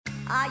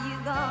Are you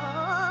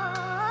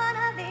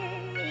gonna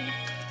be?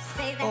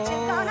 Say that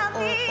you're gonna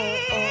be.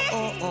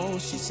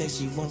 She said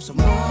she wants some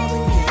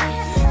Marvin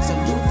Gaye, some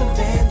Luther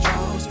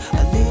Vandross,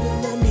 a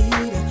little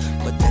Anita,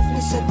 but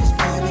definitely set this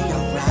party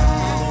alright.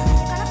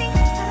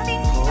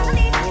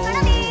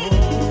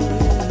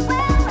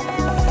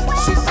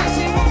 She said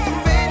she wants some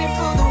ready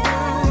for the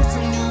world,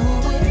 some new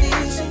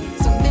edition,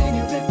 some mini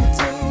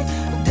repertoire,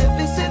 but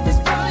definitely set this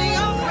party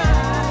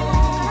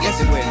alright. Yes,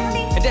 it will.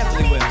 It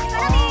definitely will.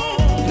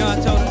 You know,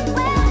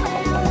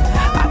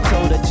 I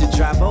told her to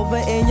drive over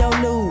in your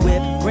new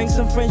whip. Bring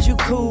some friends you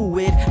cool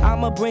with.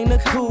 I'ma bring the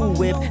cool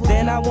whip.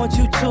 Then I want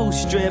you to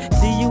strip.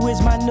 See you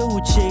is my new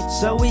chick,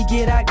 so we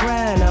get our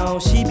grind on.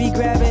 She be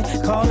grabbing,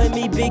 calling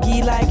me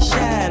Biggie like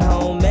Shine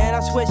Home. Man, I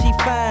swear she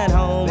fine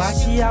home. Why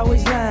she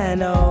always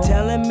lying on?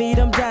 Telling me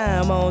them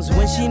diamonds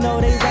when she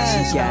know they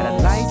rhyme. She got a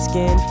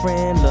light-skinned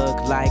friend,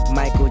 look like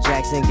Michael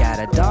Jackson. Got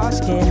a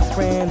dark-skinned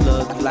friend,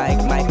 look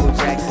like Michael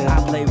Jackson. I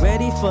play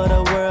ready for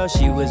the world,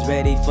 she was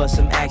ready for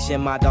some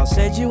action. My dog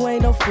said you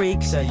ain't no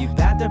freak, so you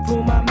bout to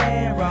prove my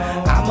man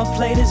wrong. I'ma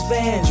play this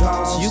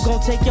Vandross, you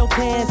gon' take your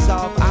pants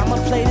off. I'ma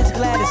play this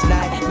Gladys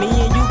night, me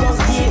and you gon'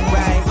 get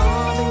right.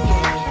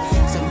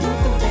 Some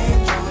Luther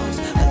Vandross,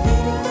 a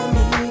little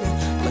Anita,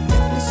 but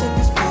definitely set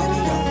this party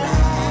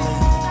alright.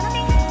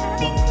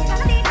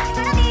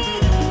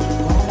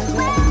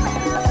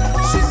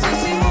 She said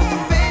she wants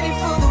some ready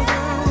for the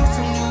world,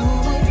 some new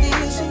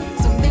edition,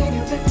 some mini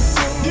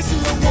repertoire. This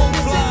is a one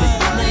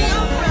blind man.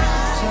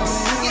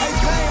 Hey,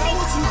 Payne, I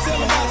want you to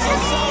tell about your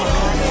song.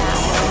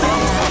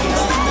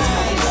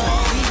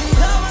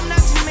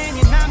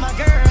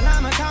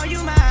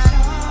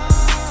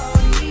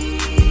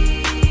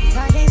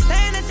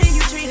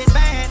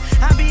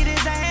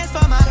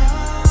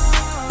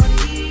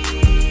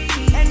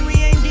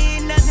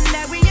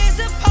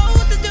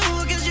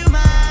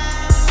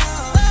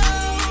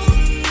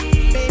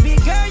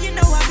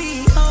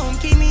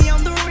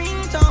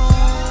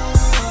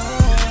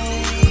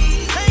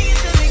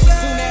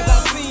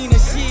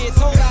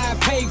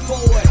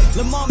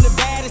 The mom the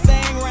baddest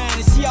thing around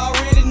and she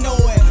already know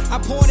it. I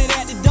pointed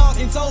at the dunk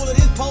and told her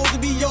this supposed to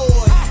be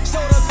yours.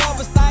 Showed her a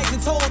couple stikes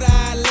and told her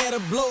I'd let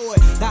her blow it.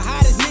 The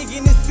hottest nigga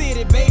in the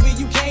city, baby,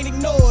 you can't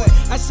ignore it.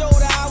 I showed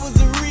her I was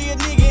a real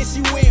nigga and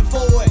she went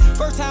for it.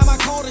 First time I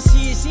called her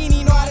shit, she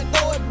didn't even know how to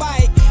throw it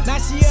bike.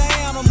 Now she an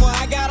animal,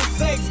 I got a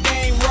sex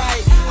game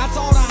right. I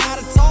told her how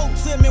to talk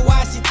to me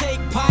while she take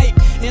pipe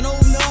and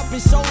open up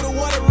and show her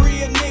what a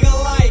real nigga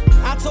like.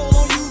 I told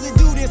her you to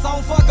do this, I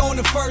don't fuck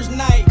on the first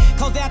night.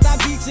 Cause after I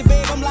beat you,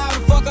 babe, I'm liable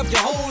to fuck up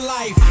your whole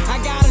life. I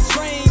got a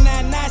train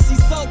now she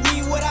suck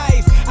me with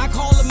ice. I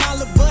call her my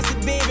little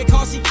busted baby,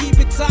 cause she keep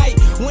it tight.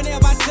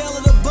 Whenever I tell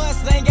her to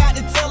bust, I ain't got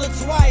to tell her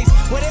twice.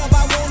 Whatever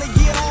I wanna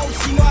get on,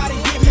 she know how to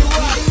get me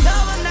right.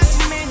 Love her, not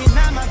your man, you're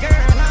not my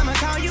girl, I'ma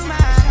call you mine.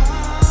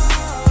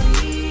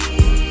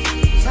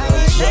 So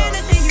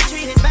anything you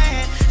treated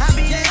bad, I'll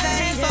be the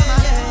same for my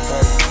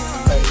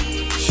love.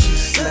 She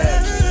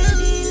slapped.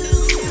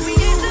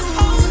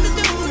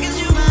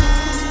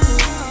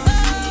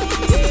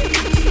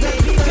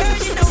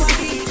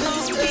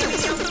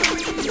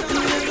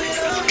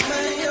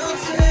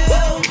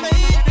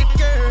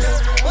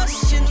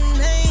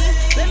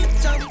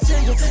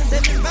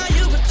 Let me buy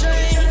you a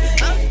drink,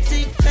 I'm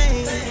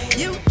T-Pain.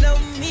 You know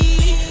me,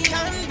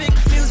 convict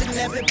music,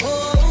 every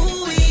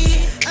boy.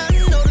 I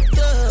know the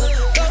club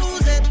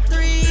goes at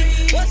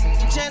 3. What's the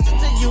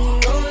chances of you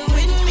rolling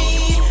with me?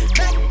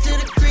 Back to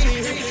the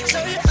crib,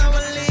 show you how I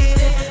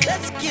live.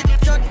 Let's get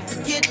drunk,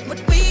 forget what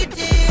we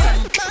did.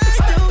 My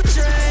new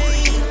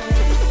train.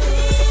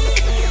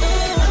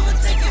 Oh, I'ma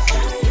take it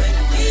home with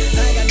me.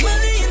 I got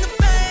money in the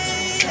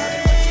bank.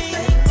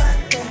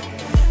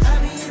 I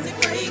be in the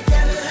great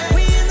Cadillac.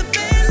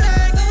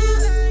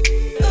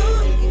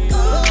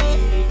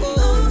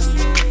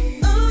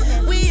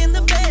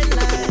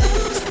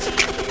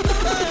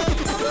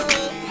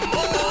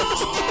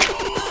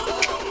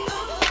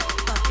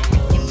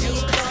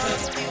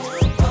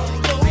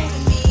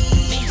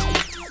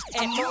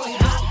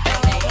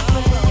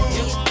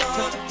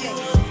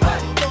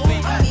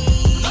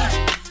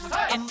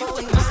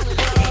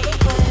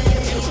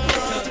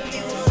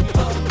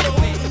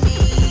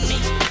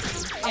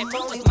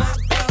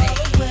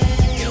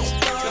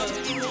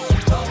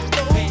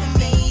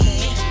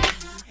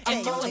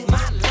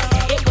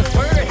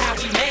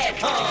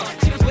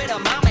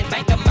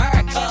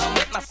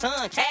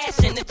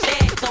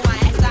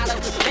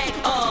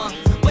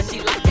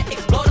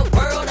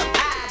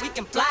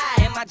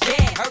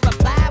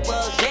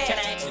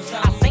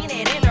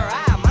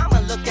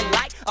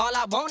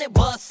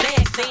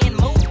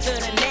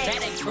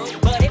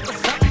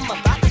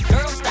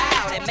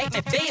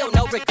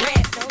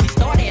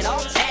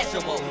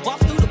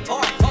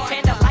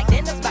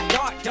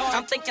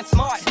 Thinking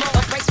smart,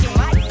 but break you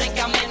might think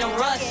I'm in a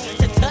rush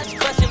to touch,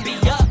 crush, and be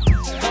up.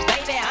 But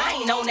baby, I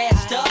ain't on that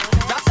stuff.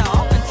 Dropped her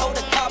off and told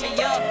her call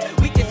me up.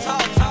 We can talk,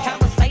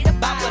 conversate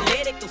about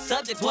political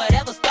subjects,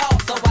 whatever's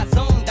thought. So I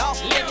zoomed off,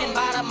 thinking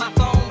bottom my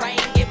phone rang.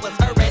 It was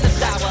her in the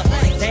shower.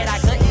 Said I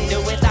couldn't do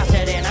without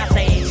her, then I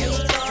said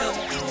you.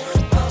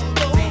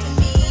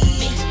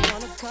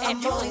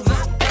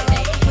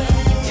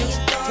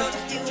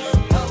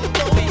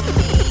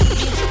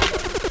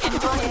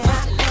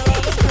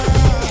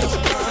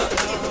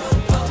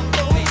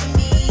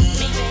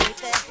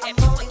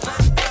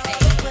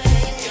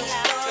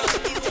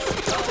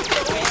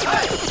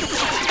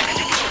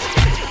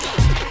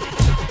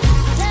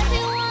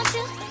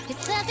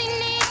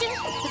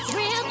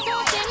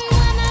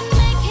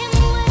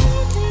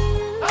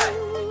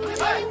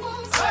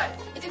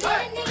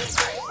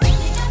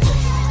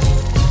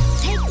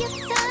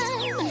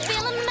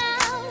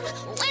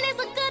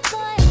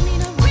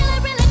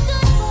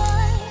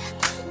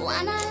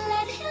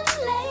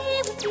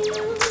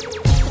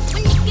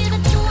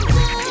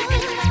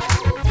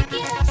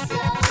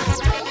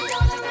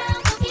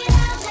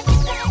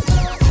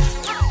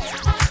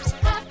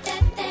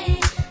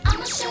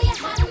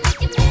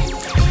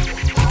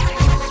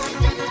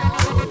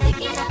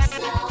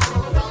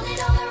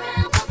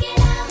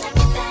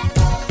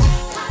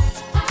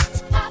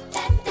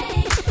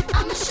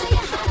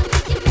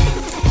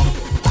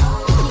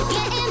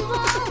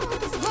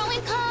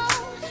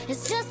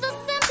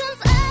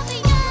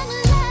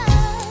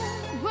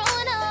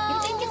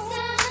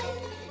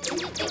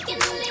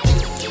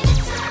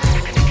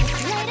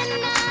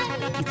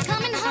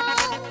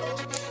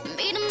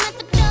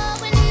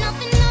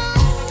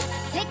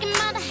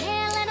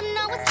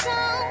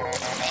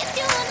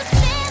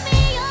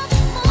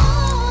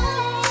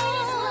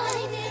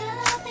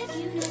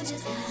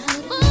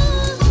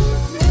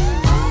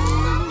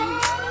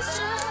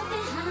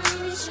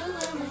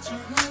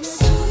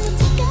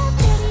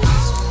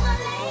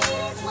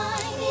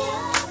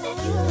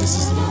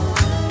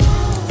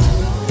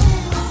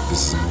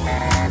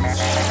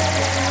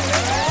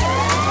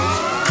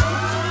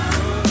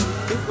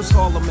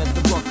 Harlem at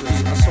the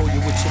Ruckers. I saw you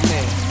with your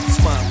man,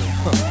 smiling,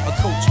 a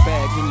Coach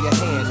bag in your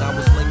hand. I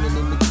was laying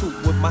in the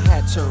coupe with my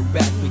hat turned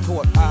back. We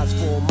caught eyes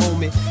for a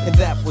moment, and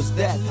that was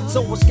that.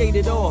 So I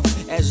skated off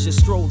as you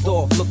strolled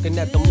off, looking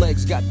at them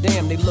legs.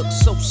 Goddamn, they look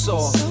so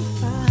soft.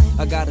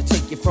 I gotta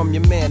take you from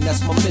your man,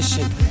 that's my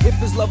mission. If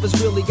his lovers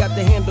really got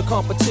to handle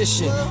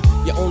competition,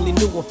 you only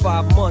knew him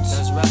 5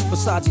 months.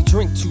 Besides, he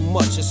drink too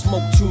much and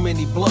smoke too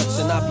many blunts.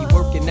 And I be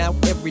working out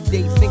every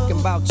day thinking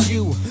about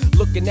you,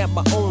 looking at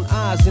my own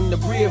eyes in the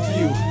rear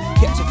view,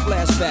 catching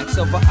flashbacks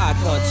of our eye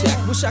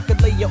contact. Wish I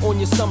could lay you on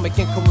your stomach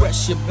and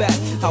caress your back.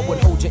 I would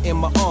hold you in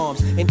my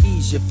arms and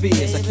ease your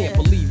fears. I can't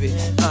believe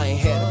it, I ain't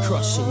had a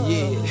crush in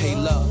years. Hey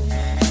love,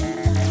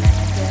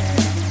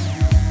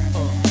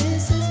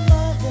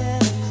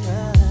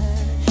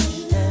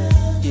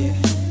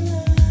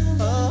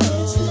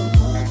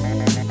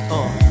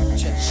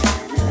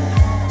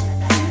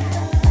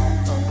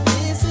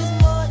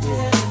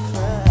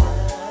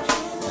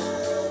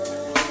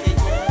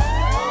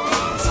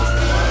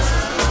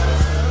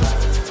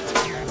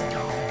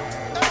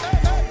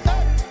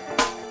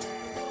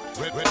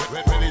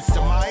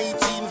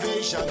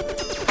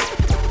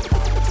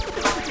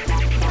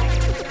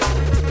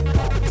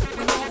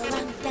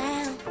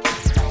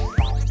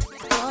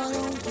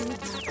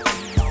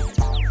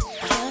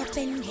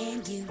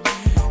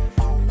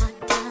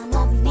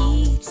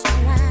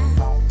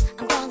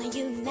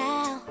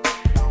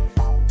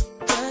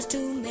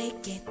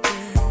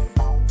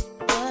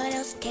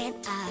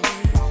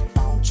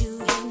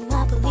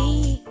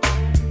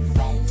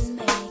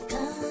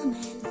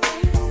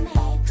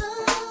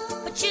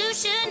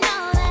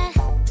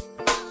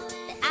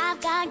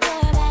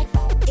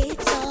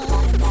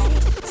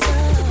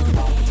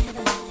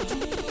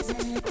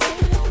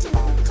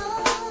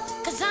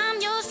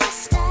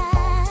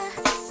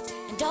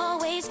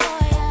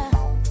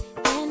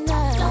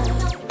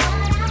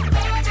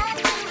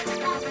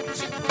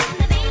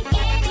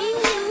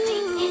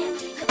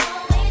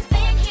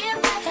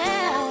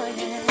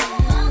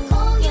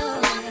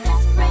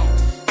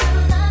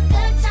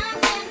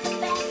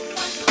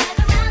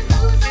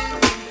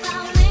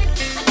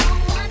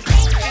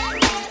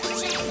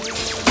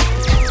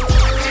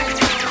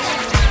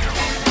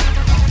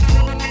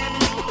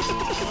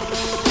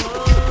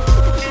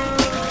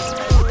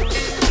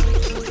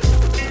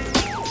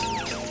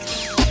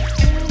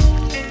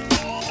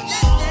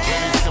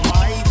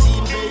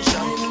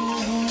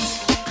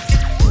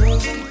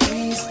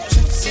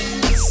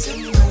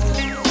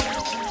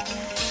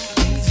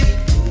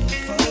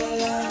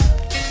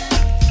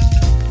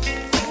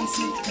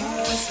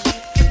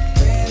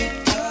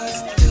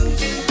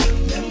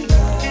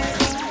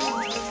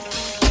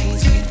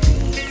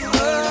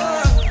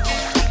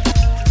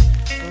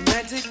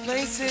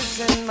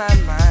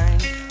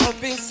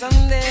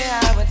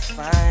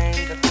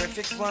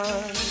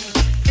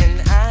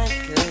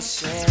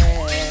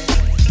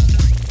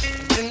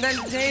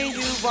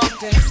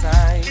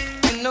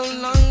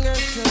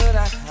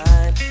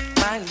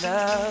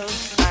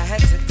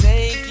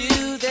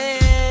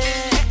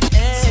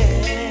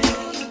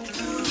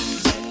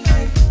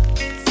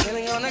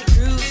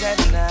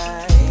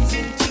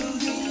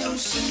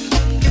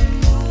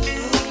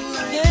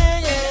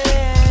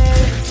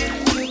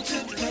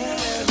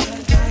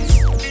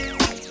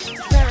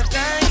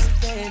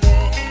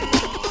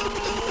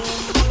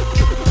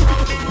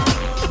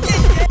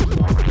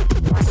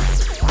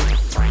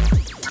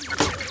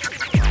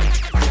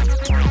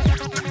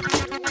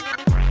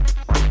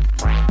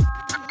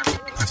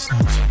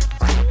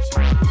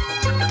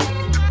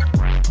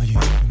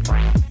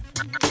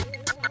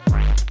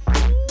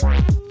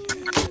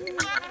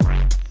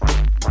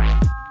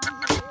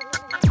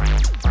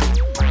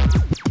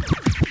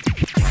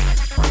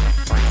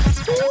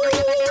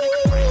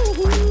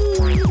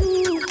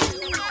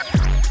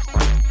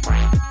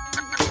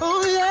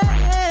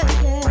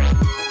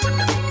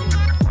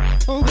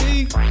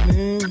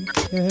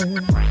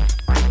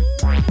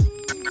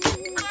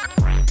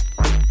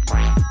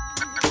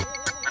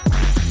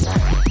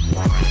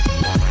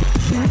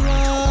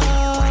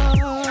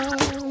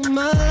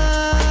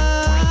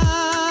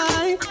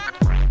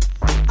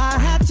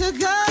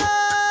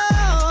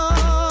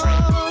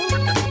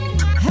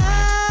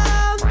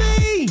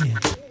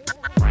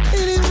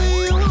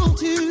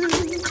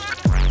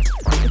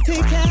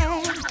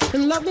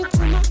 and love me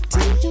till my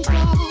teeth can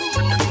fall.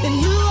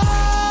 And you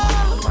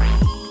are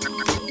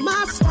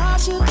my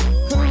starship.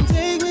 Come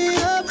take me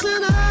up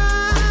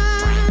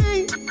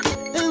tonight,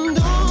 and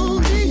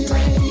don't be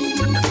late.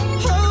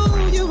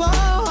 Oh, you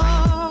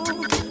are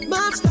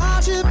my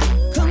starship.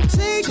 Come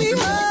take me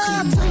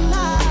up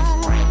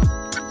tonight,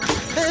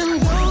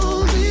 and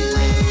don't be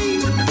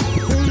late.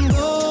 And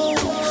don't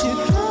you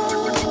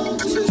come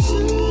too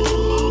soon.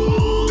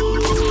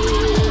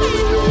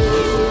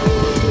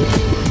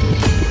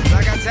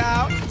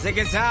 Zig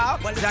it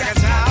out,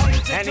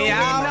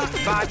 anyhow,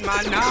 bad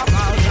man now,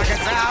 zag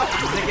it out,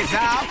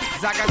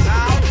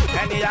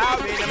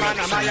 anyhow, be the man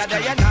I'm higher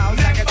than you now,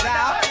 zag it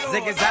out,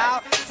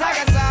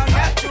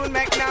 that tune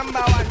make number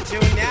one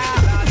tune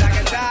now, zag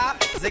it out,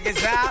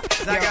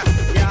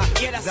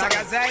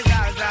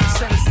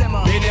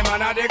 be the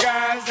man of the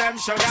girls, them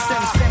sugar,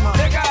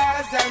 the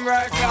girls, them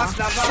world class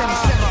lover,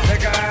 the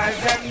girls,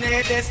 them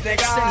need this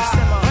nigga,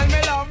 when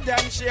me love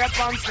them shape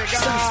and figure,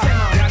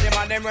 yeah, the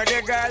man them where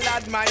the girl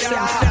admire,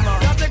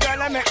 got the girl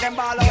that make them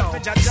ball out for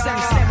Jaja,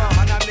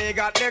 and I me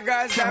got the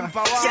girls, them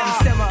power,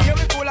 you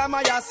be cool and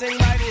my ass sing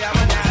by the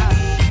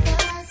avenue.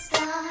 The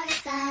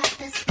stars at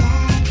the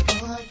sky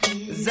for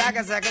you.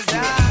 Zaga, zaga,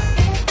 zaga.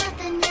 There's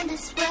nothing in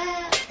this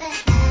world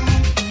that I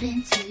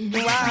wouldn't do.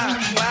 Wow.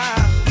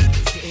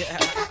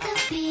 If I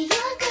could be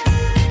your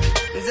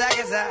girl.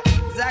 Zaga, zaga,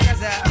 zaga,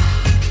 zaga.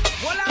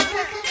 If I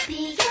could be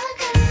your girl.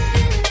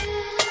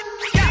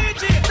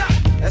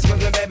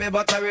 Excuse me, baby,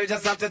 but I will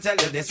just have to tell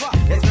you this.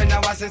 It's been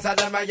a while since I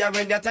done my year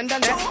in your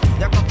tenderness.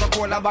 Your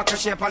Coca-Cola bottle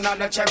shape and all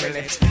the cherry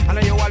lips. I know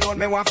you alone,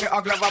 me want to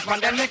hug love up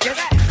and then make it.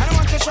 I don't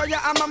want to show you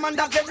I'm a man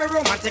that's very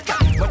romantic.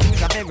 But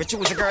you's a very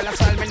choosy girl, that's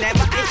why me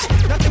never itch.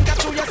 Nothing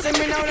that you see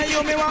me now, that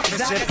you me want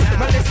to shit.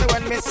 But listen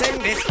when me sing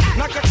this,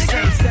 knock your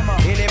ticket.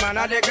 In the man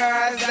of the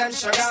girls, them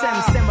sugar.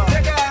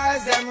 The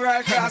girls, them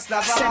world class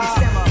lover.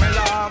 Me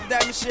love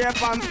them shape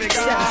and figure.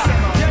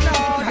 You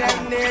know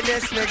them need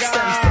this nigga.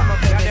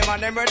 Yeah, the man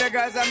them with the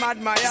girls them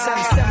admire.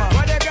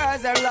 But the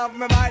girls them love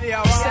me body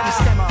hour.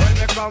 When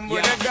me come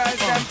with the girls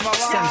them power.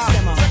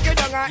 Suck it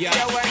down and you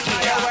work.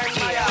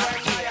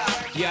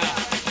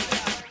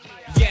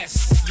 Yes,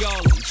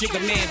 y'all, Jigga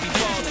man be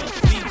ballin'.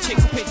 Leave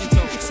chicks pigeon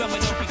toe, some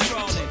of them be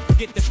crawling.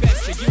 Get the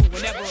best of you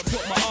whenever I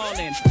put my all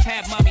in.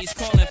 Have mommies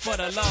calling for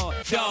the law,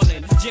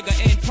 darling. Jigga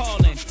and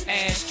Paulin',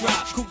 ass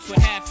drop, coops with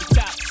half the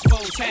top,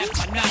 expose half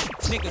my knot.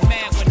 Niggas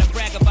mad when I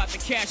brag about the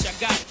cash I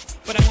got.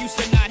 But I'm used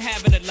to not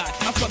having a lot.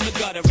 I'm from the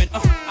gutter and I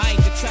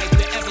ain't the type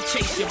to ever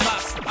chase your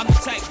box. I'm the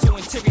type to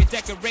interior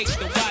decorate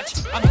the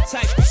watch. I'm the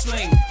type to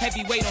sling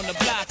heavyweight on the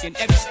block in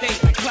every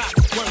state like clock.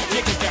 Work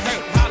niggas to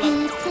hurt, holla.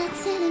 You start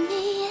telling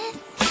me yes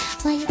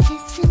while you're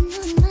kissing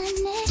on my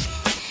neck,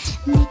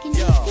 making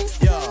me feel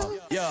so.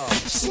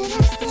 Should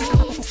I stay?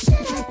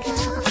 Should I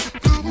go?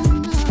 I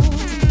don't know.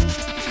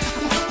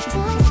 Your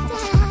boy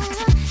style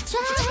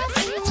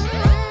drives me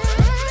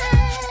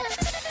wild,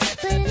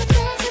 but in the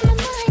back of my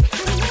mind, I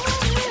know.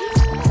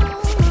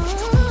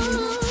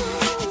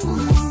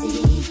 Wanna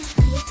see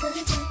you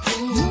could be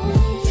me. I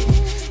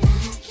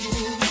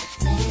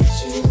can't let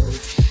you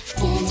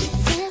get your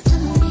taste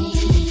on me.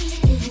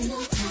 You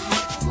know I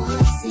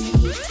wanna see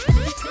you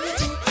could be me.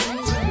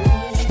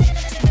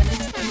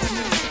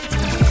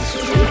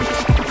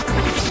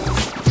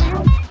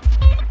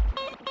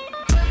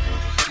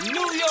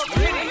 New York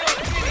City.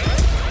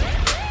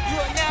 You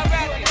are now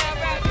rapping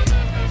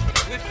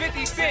with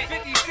 50 Cent.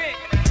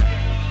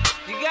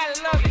 You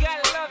gotta love it.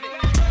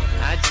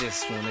 I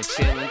just wanna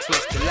chill and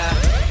twist the lot.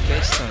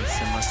 Catch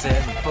stunts in my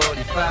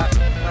 745.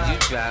 You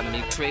drive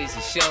me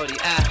crazy, shorty.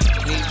 I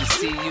need to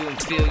see you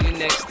and feel you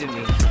next to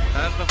me.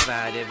 I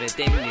provide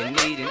everything you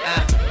need, and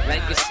I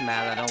like your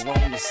smile. I don't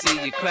want to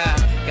see you cry.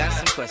 Got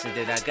some questions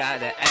that I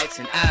gotta ask,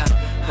 and I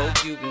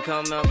hope you can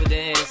come up with the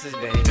answers,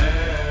 baby.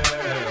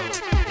 Girl,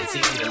 it's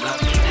easy to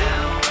love me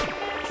now.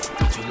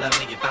 Would you love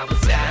me if I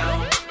was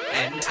down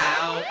and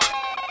out?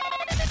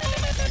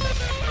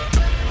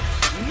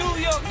 New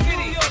York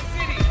City.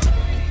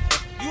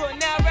 You are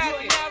now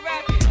rapping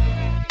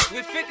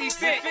with 50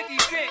 Cent.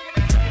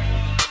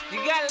 You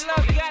gotta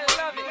love it.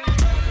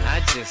 I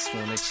just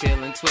wanna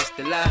chill and twist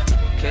the lot.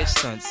 Catch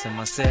stunts in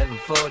my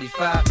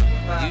 745.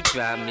 You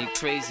drive me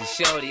crazy,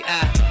 shorty.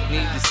 I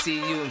need to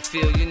see you and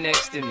feel you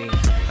next to me.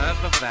 I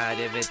provide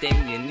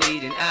everything you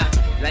need, and I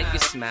like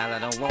your smile. I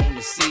don't want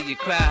to see you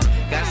cry.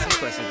 Got some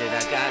questions that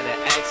I gotta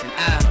ask, and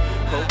I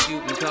hope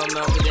you can come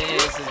up with the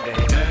answers,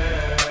 baby.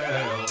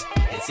 Girl,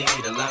 it's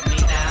easy to love me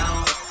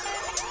now.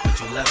 Would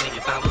you love me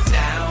if I was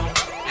down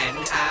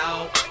and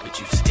out? Would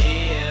you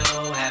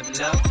still have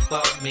love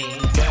for me?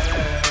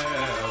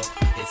 Girl,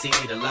 it's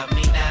easy to love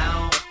me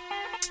now.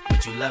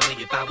 Would you love me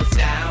if I was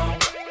down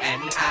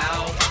and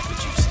out?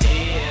 Would you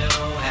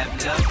still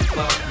have love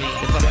for me?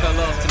 If I fell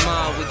off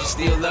tomorrow, would you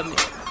still love me?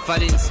 If I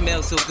didn't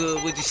smell so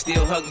good, would you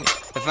still hug me?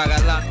 If I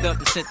got locked up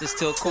and sentenced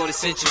to a quarter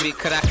century,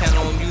 could I count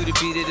on you to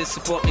be there to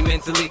support me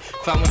mentally?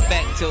 If I went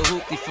back to a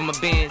hoopty for my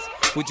bands,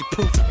 would you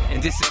poof and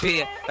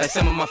disappear like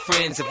some of my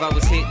friends? If I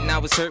was hit and I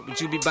was hurt,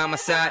 would you be by my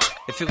side?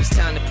 If it was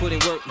time to put in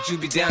work, would you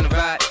be down to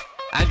ride?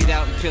 I get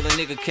out and peel a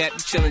nigga cap, you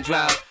chillin'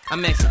 drive.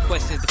 I'm asking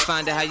questions to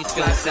find out how you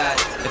feel inside.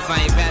 If I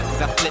ain't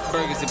rappers, I flip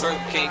burgers at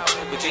Burger King.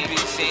 But you be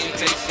the same,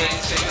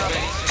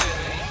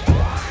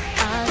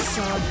 I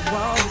saw you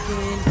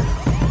walking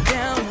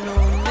down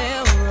on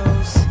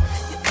Melrose.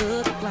 You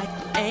look like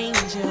an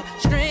angel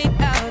straight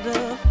out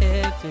of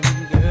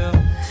heaven, girl.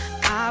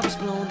 I was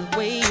blown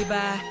away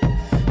by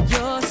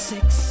your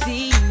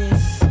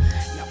sexiness.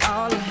 Now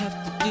all I have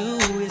to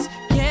do is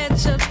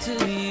catch up to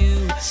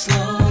you.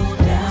 Slow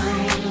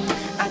down,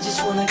 I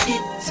just wanna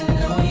get to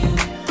know you.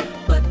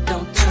 But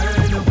don't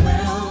turn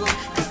around,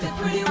 cause that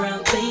pretty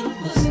round thing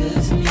was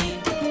good to me.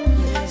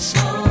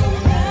 Slow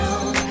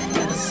down,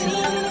 never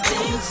seen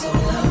anything so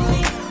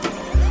lovely.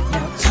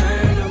 Now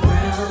turn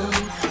around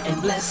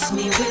and bless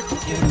me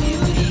with your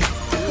beauty,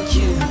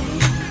 cutie.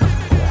 A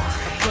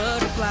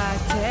butterfly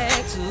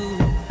tattoo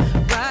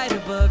right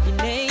above your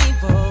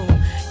navel.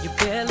 Your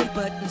belly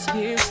button's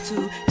pierced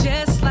too,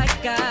 just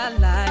like I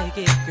like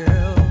it,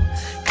 girl.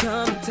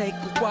 Come and take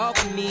a walk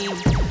with me.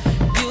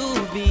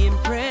 You'll be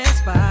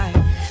impressed by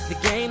the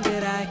game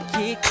that I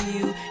kick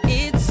you.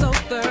 It's so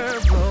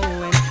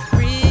thorough and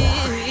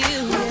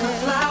real. The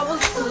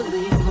flowers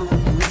fully bloom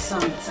in the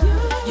summertime.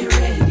 You're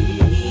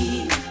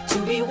ready to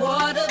be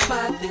watered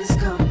by this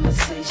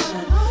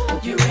conversation.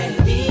 You're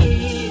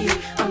ready.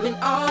 I'm in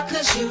awe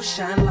cause you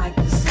shine like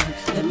the sun.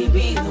 Let me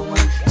be the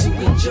one to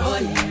enjoy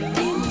you.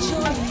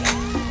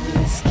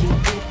 Let's keep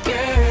it,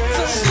 girl.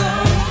 So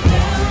slow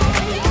down.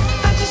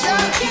 I just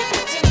wanna get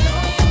to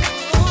know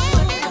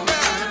you.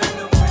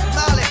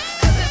 Molly.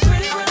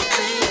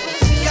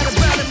 Got a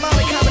Brown and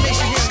Molly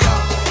combination here,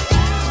 y'all.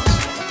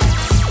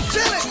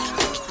 Feel it.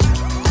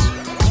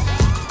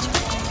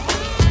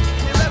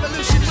 The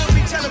revolution will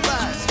be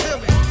televised. Feel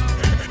me.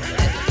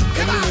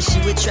 I mean, she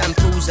with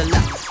shampoos a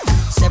lot.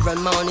 Several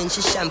mornings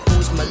she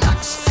shampoos my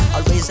locks.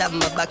 Always have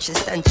my back, she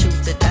stand true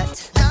to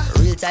that.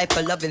 Real type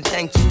of loving,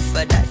 thank you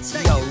for that.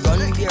 Yo, run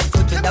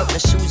barefoot without no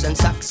shoes and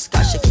socks.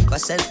 Cause she keep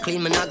herself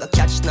clean, man, I go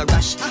catch no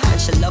rush. And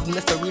she love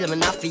me for real,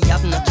 man, I feel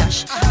have no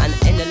cash. And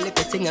any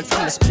little thing and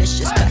from the splish,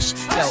 she splash.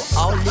 Yo,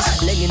 all this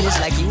blinging is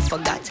like you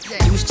forgot.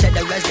 Use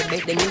cheddar as the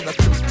bait, then you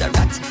recruit a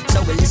rat.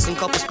 So we listen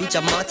couple speech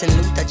of Martin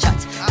Luther chat.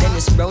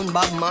 Dennis Brown,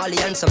 Bob Marley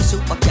and some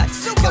super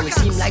cats. Yo, it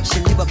seem like she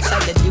live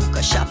upside the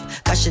Duke shop.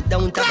 Cause she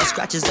don't have a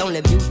scratch, it's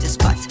only beauty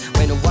spot.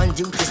 When one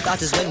duty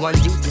starts is when one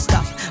duty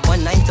stop.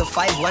 1 9 to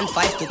 5, 1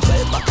 5 to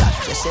 12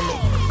 o'clock, you see me?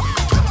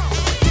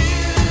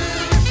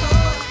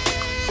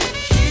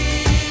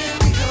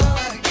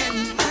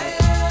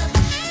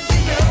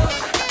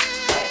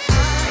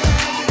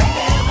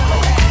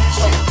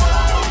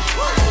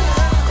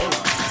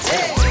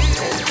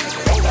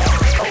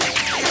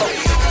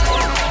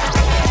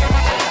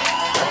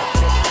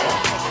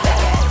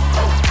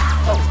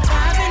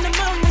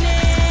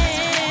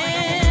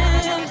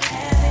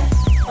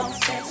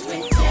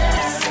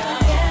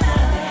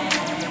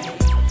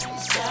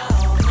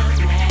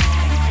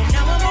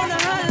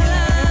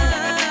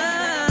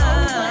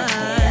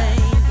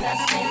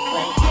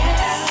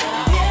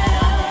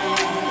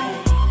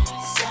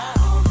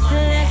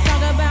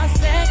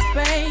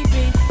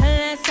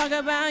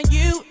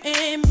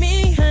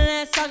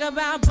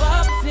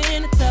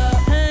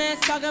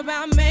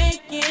 About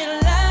making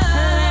love.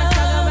 Let's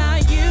talk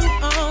about you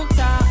on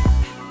top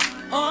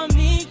or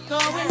me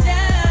going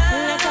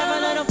down. Let's have a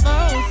little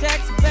phone sex,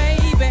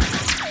 baby,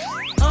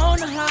 on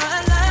the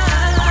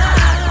hotline.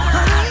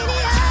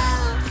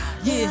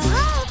 Yeah,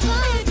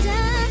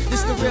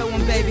 this the real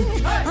one, baby.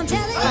 I'm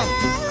telling you.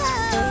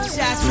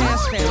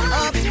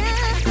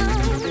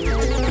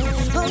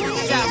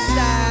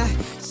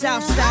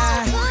 South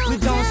side, we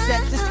gon'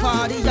 set this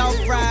party off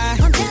right.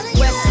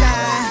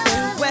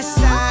 West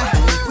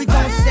side, we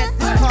gon' set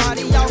this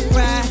party off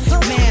right.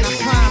 Man, I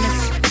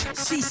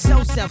promise, she's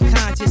so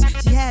self-conscious.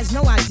 She has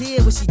no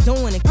idea what she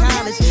doing in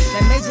college.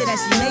 That major that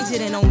she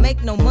majored in don't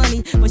make no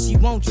money, but she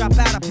won't drop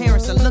out. Her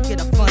parents will look at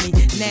her funny.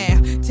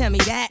 Now, tell me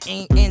that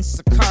ain't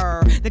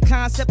insecure. The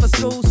concept of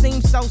school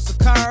seems so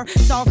secure.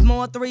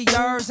 Sophomore 3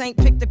 years, ain't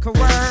picked a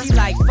career. She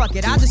like, fuck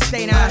it, I'll just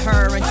stay down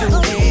her and do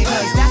it.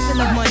 Cause that's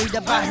enough money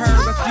to buy her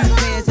a few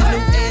pairs of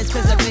new ears.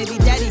 Cause her baby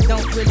daddy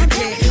don't really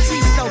care.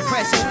 She's so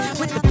precious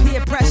with the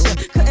peer pressure.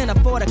 Couldn't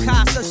afford a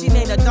car, so she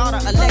named her daughter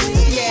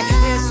Alexis. Yeah,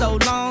 hair so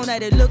long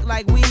that it looked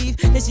like weave.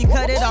 Then she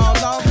cut it all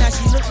off, now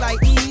she look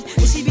like Eve.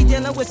 And she be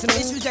dealing with some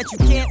issues that you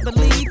can't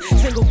believe.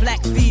 Single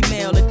black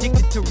female,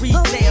 addicted to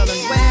retail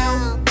and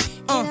well.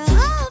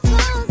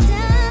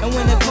 And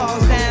when it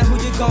falls down, who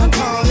you gon'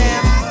 call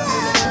now?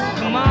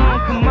 Come on.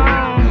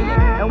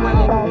 And when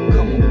it falls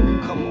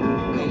down, come on.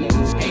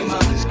 Hey, mom,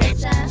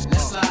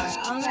 let's slide.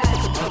 Alright.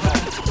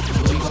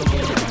 We gon'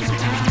 get it.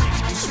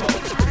 You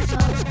smoke,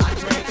 I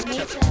drink.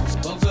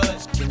 Well, good.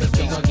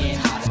 We gon' get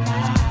hot.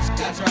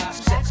 Got drops,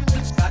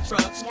 got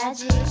trucks.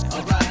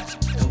 Alright.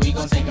 And we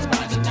gon' take a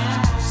ride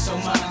tonight. So,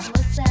 mom,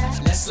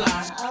 let's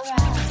slide.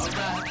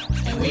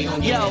 Alright. And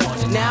Yo,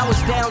 now I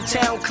was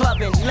downtown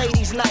clubbing,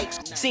 ladies' night.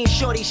 Seen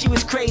Shorty, she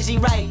was crazy,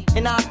 right?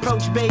 And I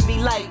approached baby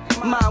like,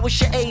 Mom, what's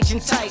your age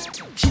and type?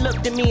 She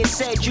looked at me and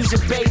said, you's a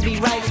baby,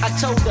 right? I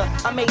told her,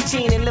 I'm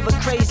 18 and live a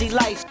crazy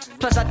life.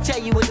 Plus I tell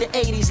you what the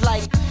 80s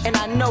like, and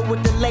I know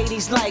what the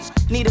ladies like.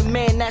 Need a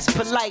man that's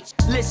polite,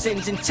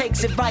 listens and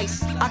takes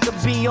advice. I could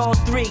be all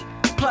three,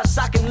 plus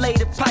I can lay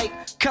the pipe.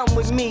 Come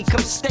with me,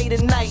 come stay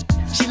the night.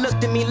 She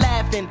looked at me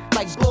laughing,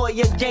 like boy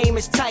your game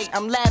is tight.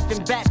 I'm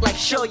laughing back like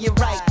sure you're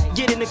right.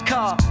 Get in the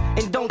car,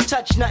 and don't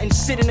touch nothing,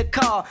 sit in the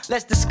car.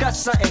 Let's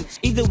discuss something,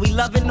 either we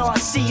loving or I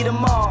see you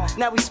tomorrow.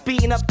 Now we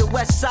speeding up the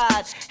west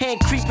side, hand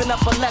creeping up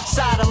her left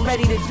side. I'm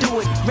ready to do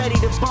it, ready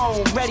to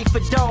bone, ready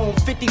for dome.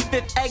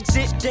 55th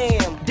exit,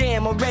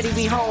 damn, already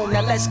we home.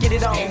 Now let's get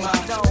it on. Hey mom,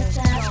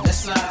 let's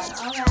slide,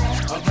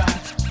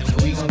 alright,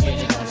 and we gon' get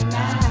it on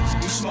tonight.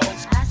 You smoke,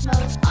 I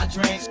smoke, I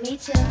drink, me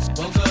too.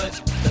 well good,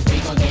 cause we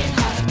gon' get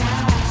hot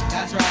tonight.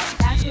 That's right,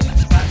 That's yeah, me.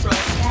 that's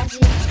right, That's you.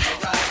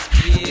 alright,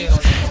 yeah, we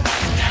gon' get it hot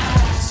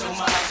tonight. So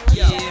much,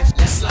 yeah,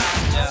 let's slide,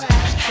 yeah.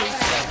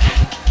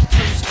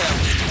 Two-step,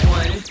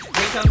 one.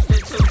 Then comes the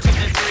 2 to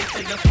the 3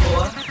 to the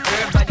 4.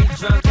 Everybody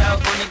drunk out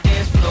on the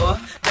dance floor.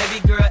 Baby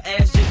girl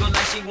ass jiggle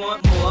like she want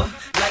more.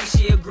 Like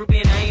she a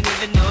groupie and I ain't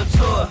even no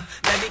tour.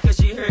 Maybe cause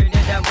she heard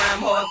that I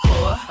rhyme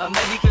hardcore. Or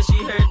maybe cause she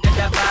heard that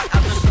I buy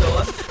out the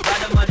store.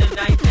 Bottom of the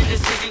ninth and the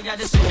city got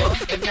the score.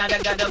 If not, I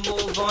gotta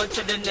move on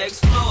to the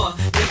next floor.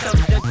 Then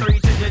comes the 3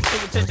 to the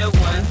 2 to the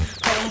 1.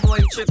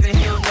 Homeboy tripping,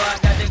 he don't know I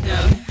got the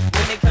gun.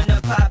 When it come to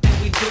poppin',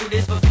 we do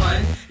this for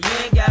fun. You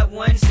ain't got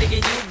one stick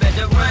and you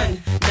better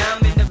run. Now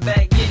I'm in the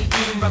back getting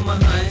eaten from my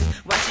huns.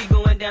 While she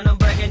going down, I'm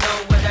bragging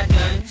on what I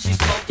done. She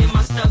smoking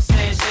my stuff,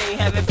 saying she ain't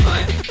having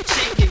fun.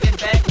 She give it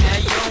back, now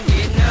you don't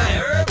get none.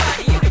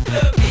 Everybody in the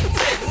club get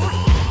tips.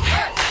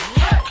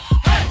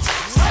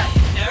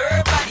 Now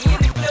everybody in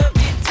the club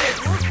get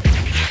tips.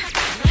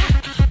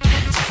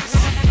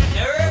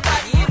 Now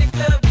everybody in the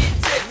club get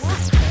tips.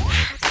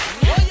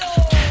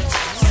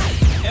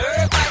 Now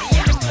everybody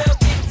in the club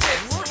get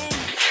tips.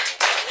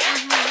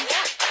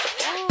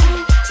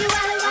 She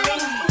wanna run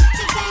it,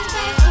 she bang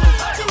bang.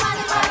 She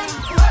wanna run it,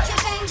 she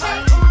bang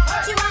bang.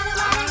 She wanna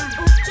run it,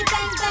 she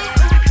bang bang.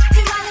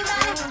 She wanna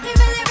run it,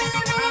 he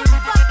really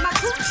fuck my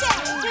coochie.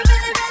 He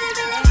really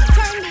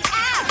turn me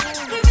out.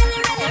 He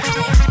really get the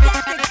goodness. He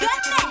really make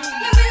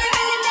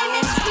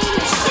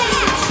me scream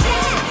and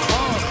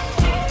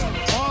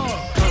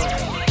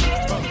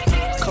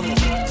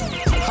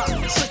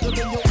Sicker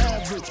than your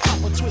average, pop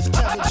a twist,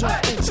 cabbage on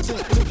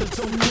instinct. Niggas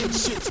don't need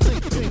shit,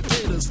 stink pink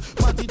haters.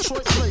 My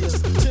Detroit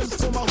players, Tim's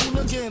for my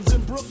hooligans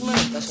in Brooklyn.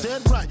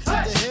 Dead right, with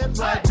the head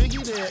right,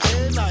 Biggie there,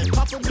 every night.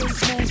 Papa been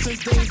smooth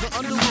since days of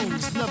under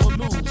rules. Never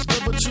lose,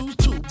 never choose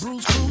to.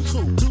 Bruise, cruise,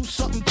 who? Do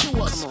something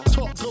to us.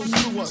 Talk goes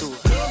through us.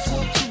 Girls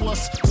want to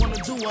us, wanna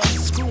do us,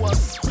 screw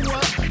us. Who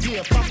us?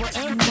 Yeah, Papa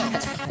and Papa.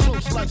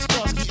 Close like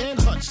Starsky and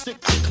Hutch, stick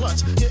to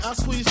clutch. Yeah, I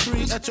squeeze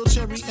 3 at your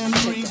cherry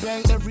M3.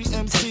 Bang every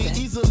MC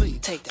easily.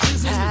 Take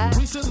that.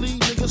 Recently,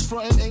 niggas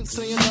frontin' ain't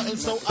saying nothing,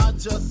 so I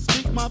just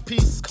speak my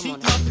peace,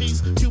 keep my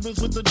peace.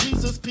 Cubans with the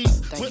Jesus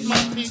peace, with my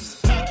peace.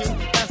 Packing,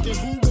 asking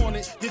who want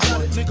it. You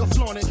got it, nigga,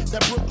 flaunt it.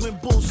 That Brooklyn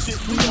bullshit,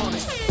 we on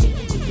it.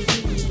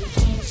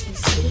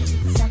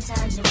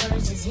 sometimes your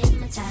words just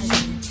hypnotize me,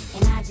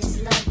 and I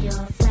just love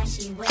your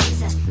flashy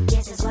ways. I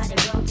guess that's why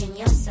they're broken.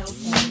 You're so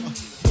fake.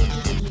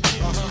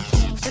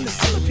 In the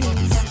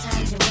Philippines,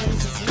 sometimes your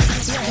words just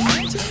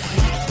hypnotize me.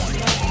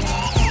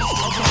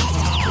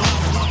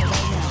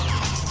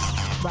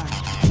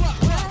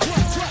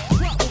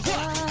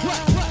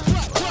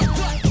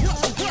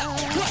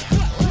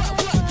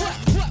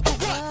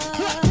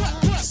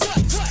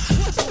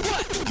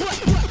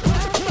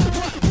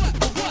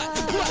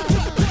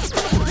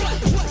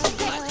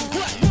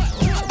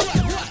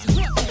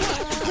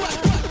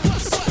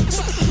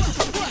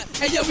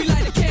 We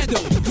light a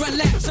candle, run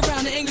laps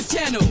around the English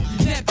Channel.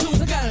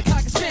 Neptunes, I got a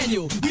cocker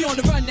spaniel. We on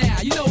the run now,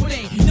 you know it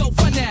ain't no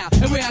fun now.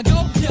 And where I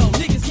go, yo,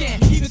 niggas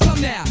can't even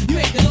come now. You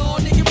ain't the law,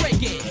 nigga,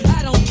 break it.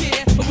 I don't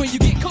care, but when you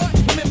get caught,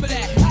 remember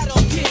that I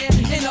don't care.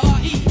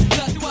 N-R-E,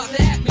 love throughout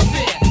the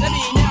atmosphere. That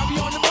mean now we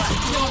on the run,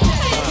 you know that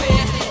ain't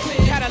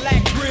clear.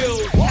 Cadillac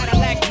grills,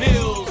 Cadillac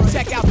mills.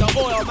 Check out the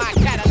oil my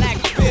Cadillac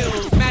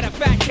spills. Matter of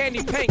fact,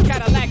 candy paint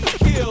Cadillac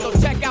kills. So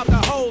check out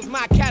the holes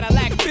my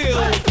Cadillac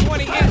fills.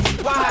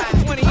 20-inch wide,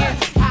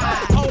 20-inch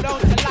high. Hold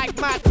on to like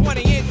my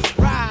 20-inch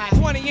ride.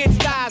 20-inch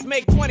thighs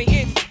make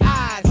 20-inch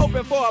eyes.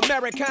 Hoping for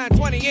American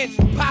 20-inch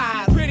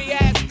pies. Pretty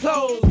ass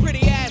clothes,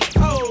 pretty ass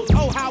toes.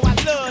 Oh, how I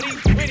love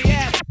these pretty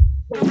ass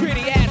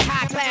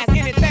high class.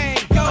 Anything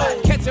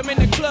goes. Catch 'em in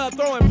the club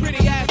throwing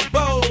pretty ass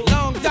bows.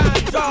 Long John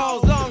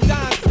draws, long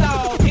John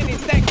stalls. Any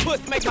stank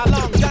puss make my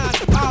long John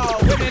call.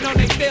 Women on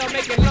they tail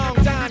making long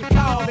John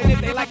calls. And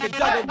if they like to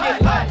juggle,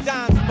 get long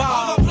John's ball.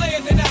 All the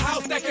players in the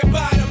house that can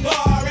buy the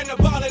bar. And the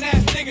ballin'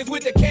 ass niggas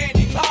with the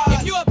candy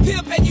cars. If you a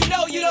pimp and you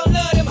know you don't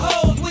love them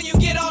hoes when you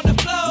get on the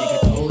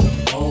floor.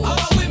 All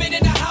my women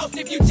in the house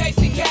if you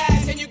chasing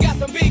cash. And you got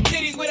some big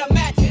titties with a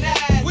matching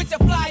ass. With your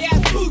fly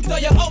ass boots or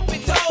your open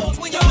toes.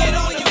 When you get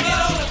on the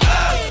floor.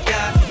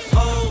 Got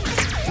hoes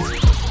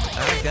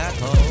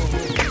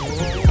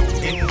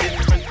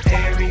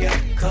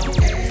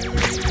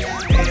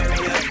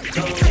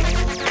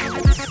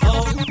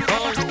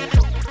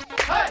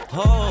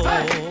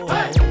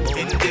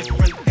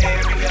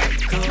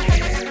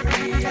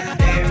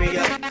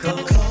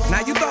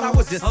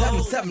just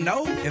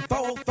 770 and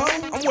 404.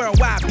 I'm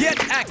worldwide, yet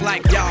act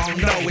like y'all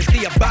know. It's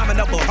the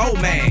abominable hoe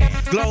man.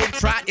 Globe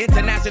Trot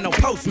International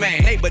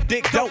Postman. Neighbor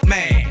Dick Dope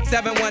Man.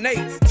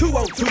 718s,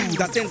 202s.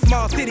 I send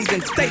small cities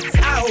and states.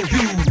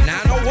 IOUs.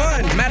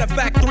 901. Matter of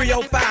fact,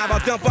 305. I'll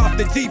jump off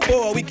the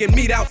G4. We can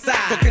meet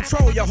outside. So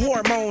control your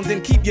hormones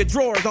and keep your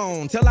drawers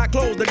on. Till I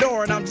close the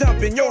door and I'm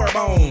jumping your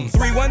bones.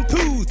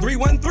 312,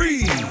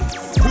 313.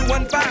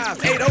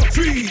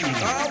 215-803.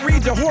 I'll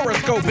read your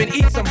horoscope and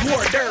eat some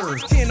hors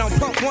d'oeuvres. 10 on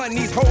pump one,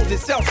 these hoes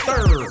is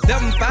self-serve.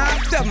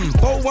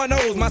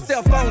 757-410's my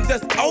cell phone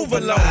just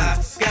overload.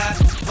 I've got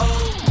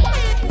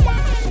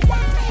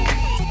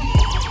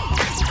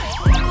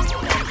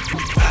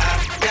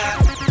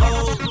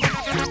hoes.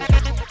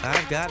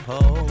 I've got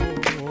hoes.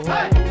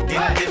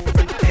 In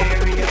different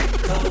area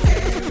codes.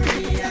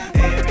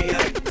 Area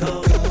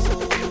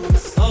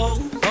codes.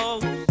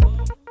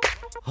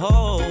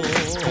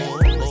 Hoes.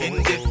 In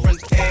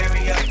different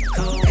area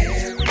codes.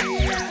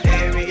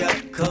 Area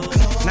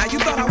codes. Now you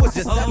thought I was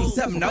just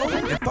 770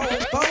 and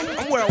 404?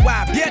 I'm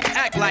worldwide, yet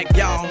act like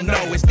y'all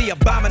know. It's the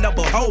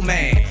abominable hoe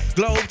man.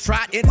 Globe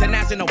Trot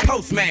International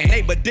Postman.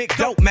 Neighbor Dick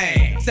Dope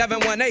Man.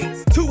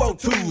 718s,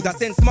 202s. I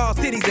send small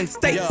cities and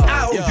states.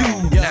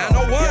 IOUs.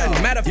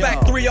 901. Matter of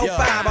fact,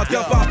 305. I'll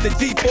jump off the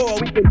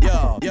G4. We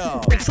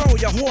can control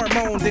your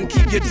hormones and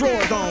keep your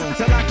drawers on.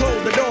 Till I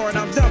close the door and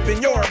I'm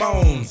jumping your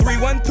bones.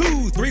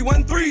 312,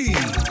 313.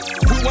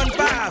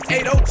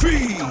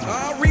 215-803.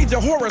 I'll read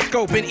your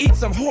horoscope and eat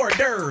some hors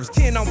d'oeuvres.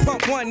 10 on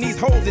pump one, these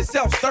hoes is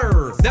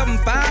self-serve.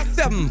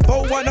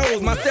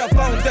 757-410's my cell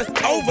phone just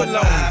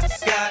overload.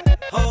 I've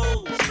got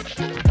hoes.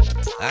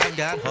 I've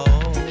got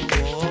hoes.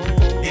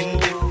 In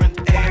different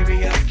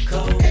area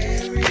codes.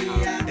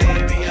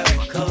 Area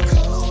codes.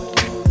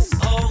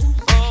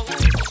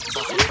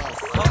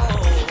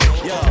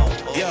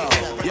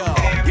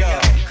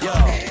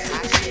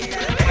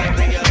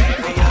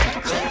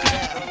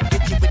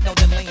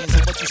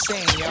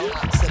 Saying, yo,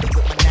 silly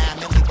with my 9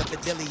 milli with the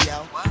dilly,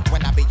 yo.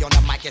 When I be on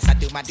the mic, yes, I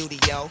do my duty,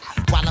 yo.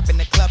 While up in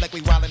the club like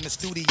we while in the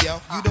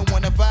studio. You don't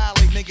wanna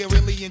violate, nigga,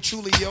 really and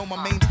truly, yo. My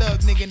main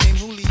thug, nigga named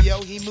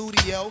Julio, he moody,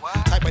 yo.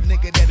 Type of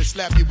nigga that'll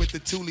slap you with the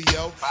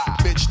tulio.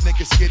 Bitch,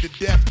 nigga scared to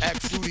death,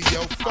 act fruity,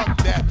 yo.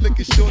 Fuck that, look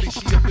at shorty,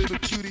 she a little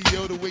cutie,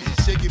 yo. The way she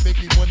shake it make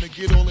me wanna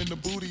get all in the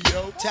booty,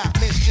 yo. Top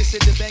mistress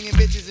into banging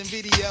bitches and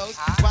videos.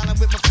 While I'm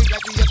with my freak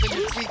like we up in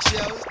the freak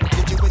shows.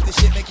 Get you with the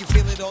shit, make you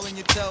feel it all in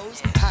your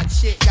toes. Hot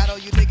shit, got all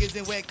you niggas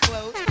in wet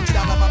clothes.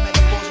 Style on my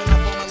metaphors when I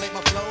formulate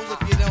my flows.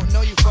 If you don't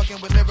know, you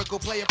fucking with lyrical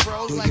player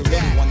pros. Do like you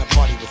really wanna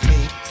party with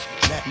me?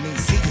 Let me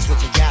see just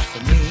what you got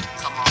for me.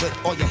 Put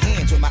all your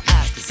hands with my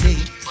eyes to see.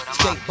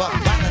 Straight buck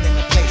violent in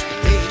the place to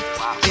be.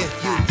 If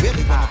you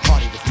really wanna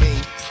party with me,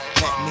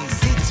 let me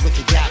see just what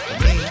you got for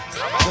me.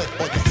 Put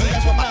all your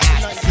hands with my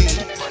eyes to see.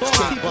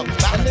 Straight buck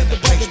violent in the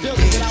place to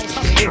be. I was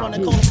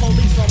calling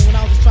police on me when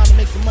I was just trying to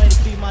make some money to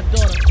feed my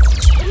daughter.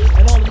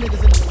 And all the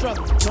niggas in the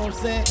struggle, you know what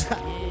I'm saying?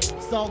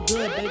 It's all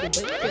good, baby.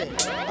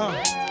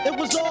 It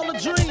was all a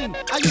dream.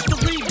 I used to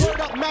read Word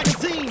Up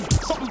magazine.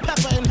 Salt and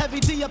Pepper and Heavy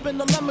D up in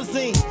the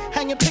limousine.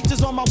 Hanging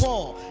pictures on my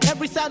wall.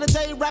 Every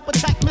Saturday, rap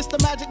attack Mr.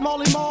 Magic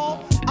Molly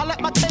Mall. I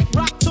let my tape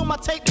rock till my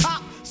tape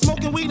pop.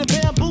 Smoking weed and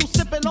bamboo,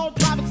 sipping on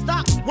private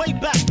stock. Way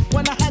back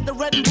when I had the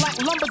red and black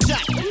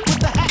lumberjack with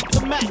the hat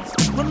to match.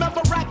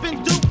 Remember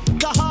rapping Duke?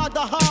 The hard.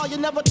 You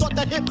never thought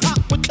that hip hop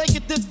would take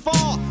it this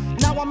far.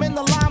 Now I'm in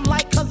the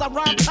limelight cause I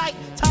rhyme tight.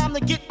 Time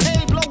to get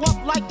paid, blow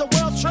up like the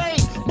world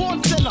trade.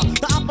 Born sinner,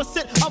 the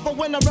opposite of a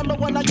winner. Remember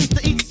when I used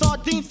to eat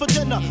sardines for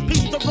dinner?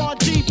 Peace to Ron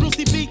G,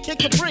 Brucey B, Kid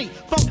Capri,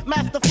 Funk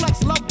Master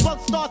Flex, Love Bug,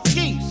 Star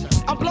Ski.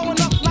 I'm blowing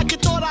up like you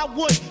thought I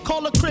would.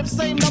 Call a crib,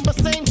 same number,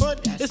 same hood.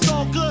 It's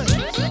all good.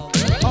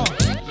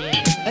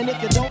 And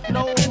if you don't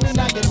know,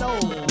 now you know,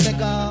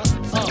 nigga.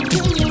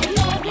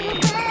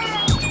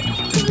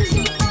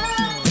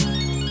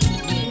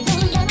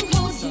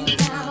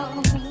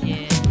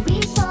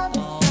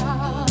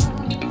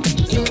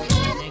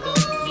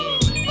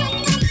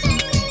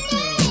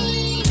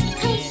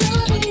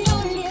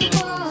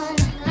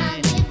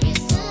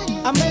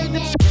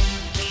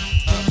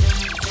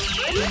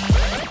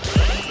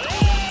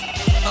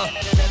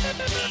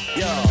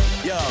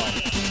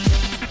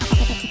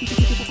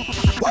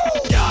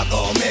 Y'all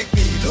gon' make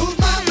me lose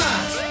my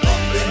mind.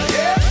 Up in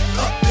here,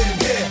 up in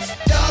here.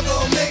 Y'all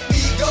gon' make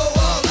me go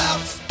all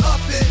out.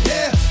 Up in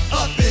here,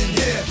 up in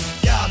here.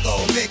 Y'all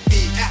gon' make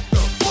me act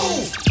a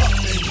fool. Up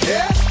in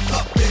here,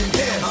 up in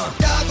here.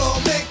 Y'all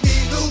gon' make me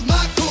lose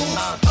my cool.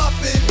 Up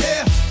in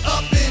here,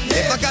 up in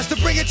here. If I got to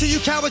bring it to you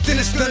cowards, then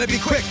it's gonna be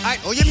quick.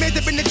 All your men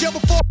have been in jail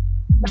before.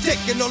 Dick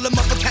and all the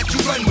motherfuckers you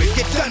run with,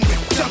 get done with,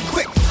 done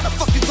quick. The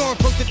fuck you gon'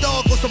 approach the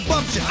dog with some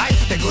bum shit?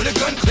 They go to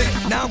gun click,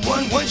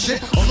 911 shit,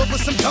 all over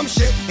some dumb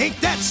shit.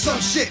 Ain't that some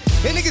shit?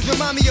 And niggas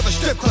remind me of a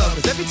strip club,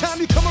 cause every time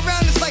you come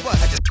around, it's like,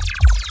 what? I just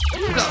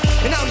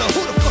and I don't know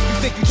who the fuck you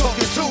think you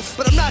talking to,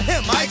 but I'm not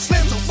him, I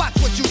Slim, so watch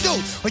what you do,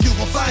 or you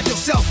gon' find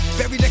yourself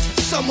very next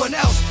to someone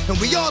else. And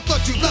we all thought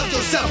you loved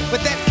yourself,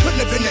 but that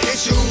couldn't have been the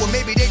issue. Or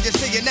maybe they just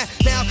saying that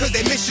now cause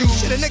they miss you.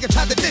 Shit, a nigga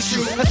tried to diss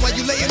you, that's why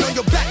you laying on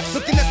your back,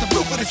 looking at the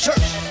roof of the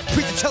church.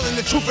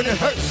 truth and it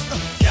hurts.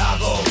 Y'all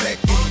gon'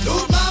 make me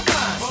lose my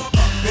mind. Up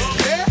in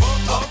here,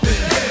 up in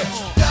here.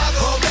 Y'all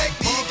gon' make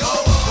me go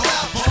all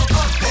out.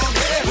 Up in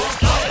here,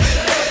 up in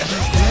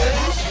here.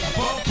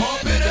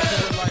 Pump it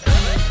up.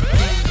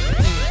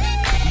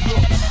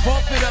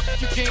 Pump it up,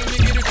 you came to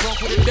get it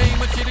drunk with a dame,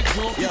 but shit is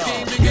drunk. You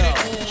came to get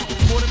it on.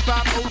 More than 5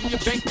 O's in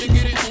your bank to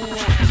get it on.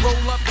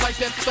 Roll up like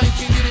that thing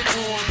can get it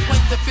on.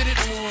 Plank to fit it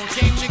on.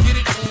 Came to get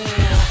it on.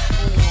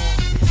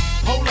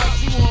 Hold up,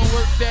 you wanna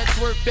work that,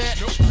 twerk that.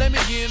 Let me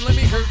in, let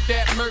me hurt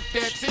that, murk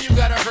that. Till you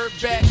gotta hurt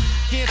back.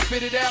 Can't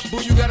spit it out,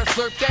 boo, you gotta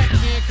slurp that.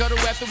 Can't cuddle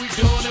after we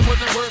done, it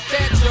wasn't worth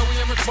that. Joey,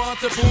 I'm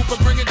responsible for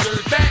bringing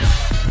dirt back.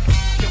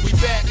 Can we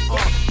back?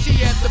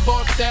 She at the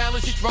bar style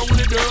and she throwing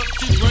it up.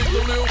 She drank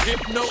a little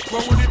hypno,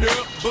 throwing it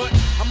up. But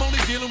I'm only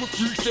dealing with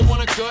freaks that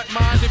wanna cut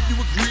mine. If you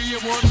agree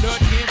and one nut,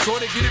 can't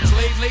try to get it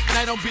played late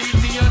night on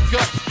BT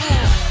Uncut.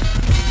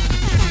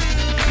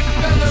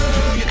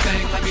 Do your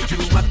thing, let me do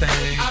my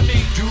thing. I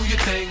mean, do your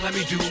thing, let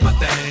me do my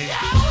thing.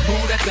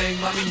 Move that thing,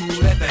 mommy,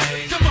 move that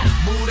thing. Come on,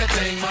 move that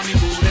thing, mommy,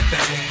 move that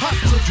thing.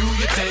 Do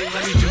your thing,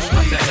 let me do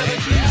my thing.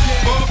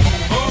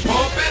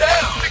 Pump it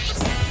out.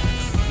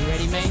 You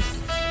ready, man?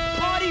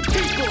 Party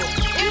people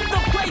in the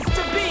place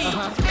to be.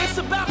 It's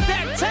about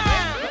that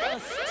time.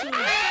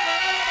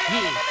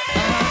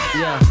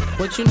 Yeah,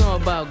 what you know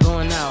about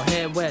going out?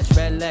 Head west,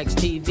 red legs,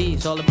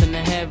 TVs, all up in the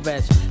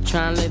headrest.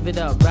 Tryin' live it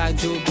up, rock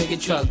jewel, bigger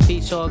truck,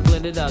 piece all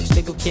glittered up.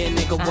 Stick a kid,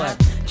 nigga, what?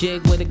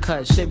 Jig with a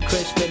cut, sip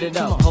Chris, spit it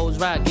up. Hoes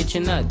rock, get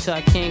your nut till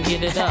I can't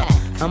get it up.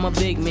 I'm a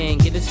big man,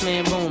 get this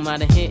man room. I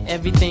done hit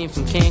everything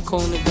from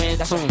Cancun to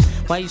Grand Tune.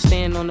 Why you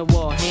stand on the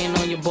wall, hand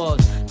on your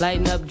balls,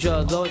 lighting up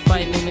drugs, always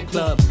fighting in the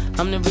club.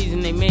 I'm the reason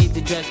they made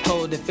the dress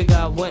code. They figure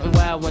I went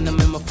wild when I'm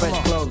in my fresh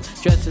clothes.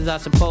 Dresses, I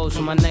suppose,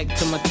 from my neck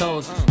to my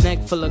toes. Neck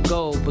full of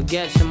gold,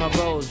 baguettes in my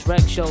rolls.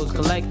 Rec shows,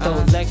 collect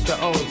those extra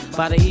O's.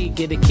 By the E,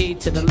 get a key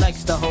to the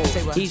Lex to hold.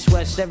 East,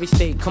 west, every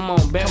state, come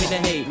on, bury the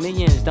hate.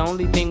 Millions, the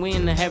only thing we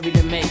in the hurry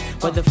to make.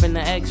 Whether from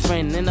the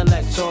ex-friend,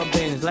 intellect, or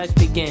bins. Let's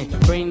begin,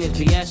 bring this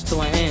BS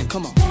to an end.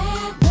 Come on.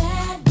 Bad,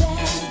 bad,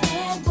 bad,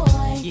 bad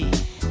boy. Yeah.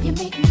 You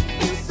make me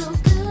feel so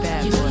good.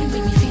 Bad you know boy. you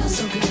make me feel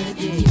so good.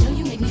 Yeah. You know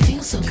you make me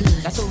feel so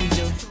good. That's what we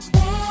do.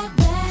 Bad,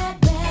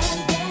 bad,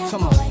 bad, bad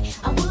Come on. boy.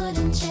 I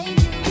wouldn't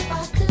change you if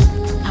I could.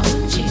 I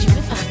wouldn't change you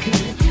if I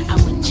could. I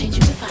wouldn't change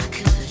you if I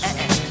could.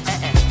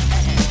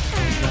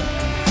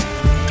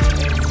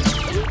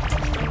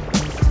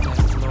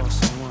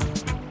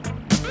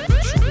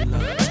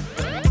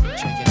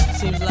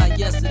 Seems like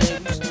yesterday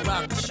we used to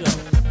rock the show.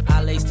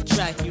 I laced the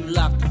track, you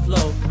locked the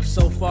flow.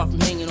 So far from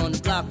hanging on the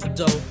block for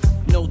dough.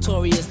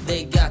 Notorious,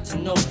 they got to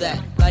know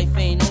that life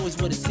ain't always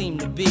what it seemed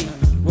to be.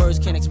 Words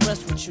can't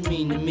express what you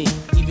mean to me.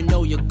 Even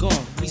though you're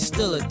gone, we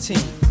still a team.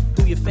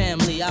 Through your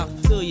family, I'll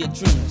fulfill your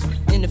dreams.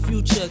 In the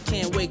future,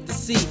 can't wait to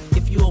see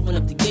if you open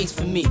up the gates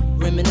for me.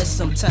 Reminisce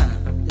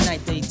sometime, the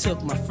night they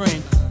took my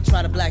friend.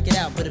 Try to black it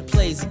out, but it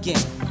plays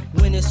again.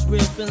 When it's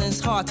real, feeling's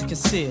hard to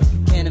conceal.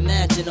 Can't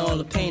imagine all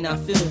the pain I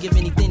feel. Give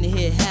anything to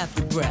hear half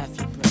your breath.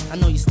 I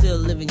know you're still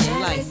living your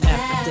life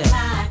after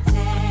death.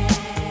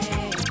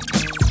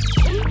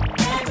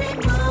 Every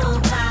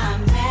move I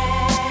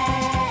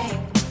make,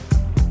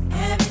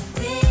 every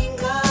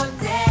single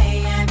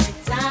day, every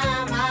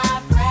time I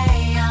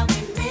pray, I'll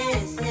be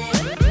missing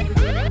you.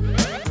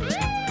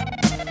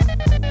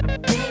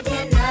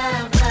 Thinking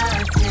of the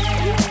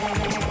day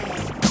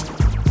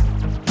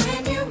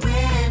when you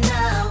went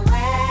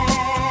away.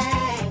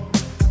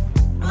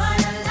 What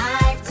a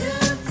life to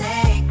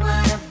take,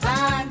 what a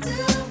bond to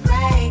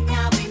break.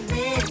 I'll be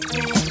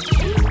missing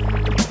you.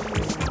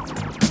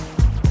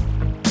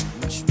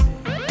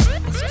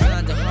 It's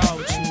kinda hard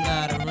with you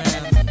not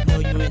around. Know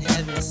you in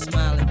heaven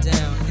smiling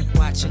down,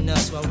 watching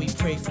us while we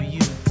pray for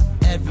you.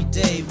 Every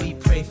day we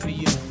pray for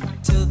you,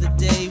 till the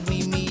day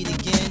we meet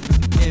again.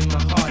 In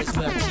my heart is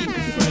where I keep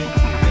you, friend.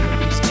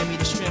 Memories give me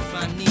the strength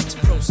I need to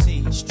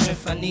proceed,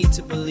 strength I need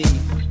to believe.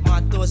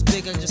 My thoughts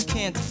big, I just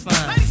can't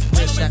define.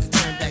 Wish I could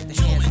turn back the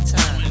hands of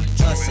time.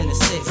 Us in the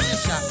six,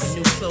 shop for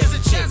new clothes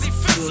and chicks.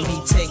 You and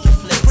me taking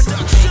flicks,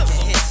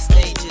 making hits,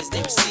 stages,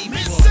 they receive you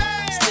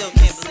on. Still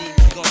can't believe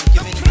you're gonna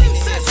give anything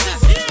to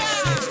this.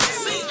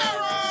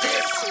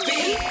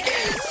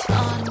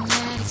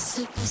 Automatic,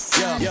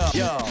 supersonic,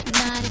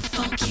 hypnotic,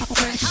 funky,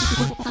 fresh.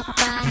 With my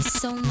body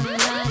so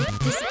melodic,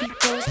 this beat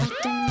goes right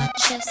through my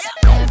chest.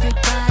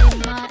 Everybody,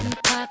 Martin,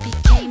 Poppy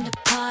came to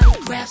party.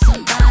 Grab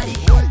somebody,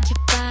 work your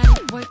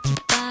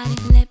body,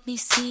 let me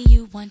see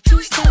you 1,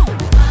 2 step. Rock it,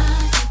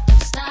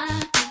 don't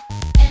stop it.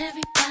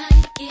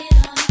 Everybody get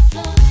on the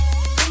floor.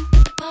 Bring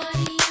the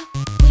party up,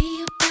 we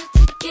about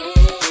to get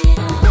it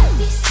on. Let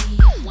me see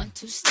you 1,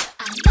 2 step.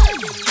 I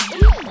love it.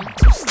 1,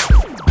 2 step.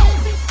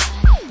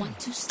 Everybody, 1,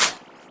 2 step.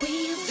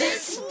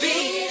 This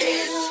beat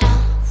is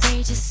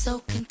outrageous, so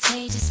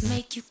contagious,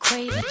 make you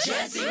crave it.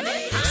 Jazzy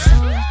made it. So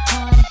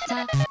retarded,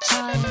 top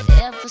charted.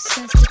 Ever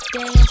since the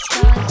day I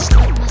started,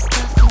 strip my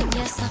stuff and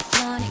yes I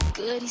flaunt it.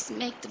 Goodies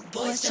make the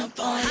boys jump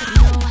on it.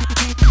 No, I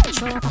can't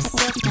control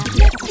myself. Now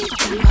let me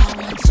do my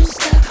 1, 2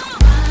 step.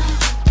 Rock,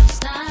 don't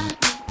stop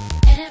it.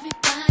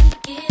 Everybody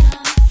get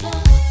on the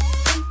floor.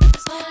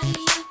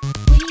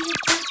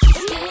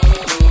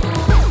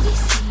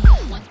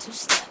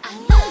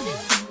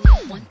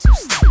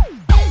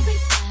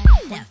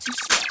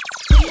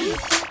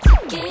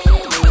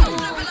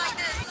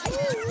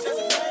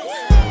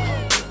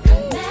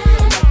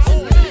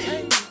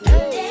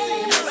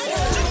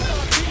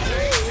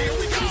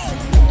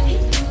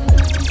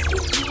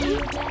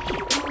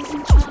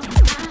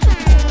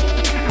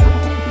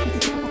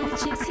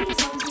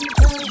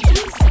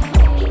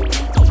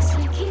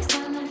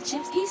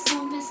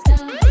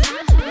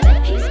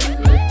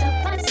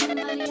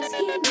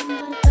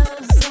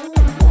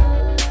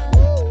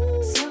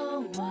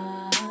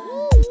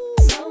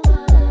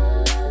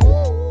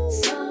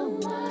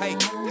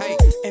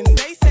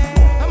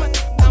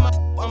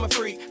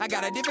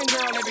 got a different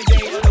girl every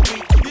day of the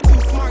week. You're too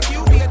smart,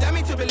 you be a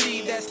dummy to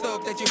believe that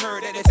stuff that you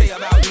heard that they say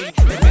about me.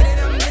 They say that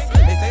I'm this,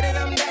 they say that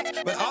I'm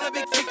that, but all of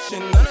it's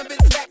fiction, none of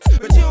it's facts.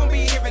 But you don't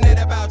be hearing it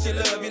about your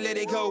love, you let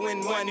it go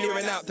in one ear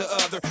and out the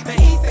other. And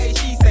he say,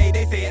 she say,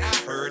 they say, I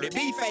heard it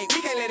be fake,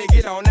 we can't let it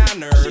get on our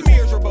nerves. She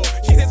miserable,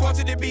 she just wants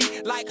it to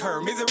be like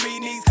her, misery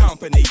needs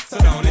company. So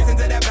don't listen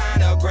to that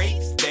vine of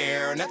grapes,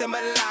 there nothing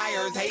but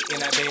liars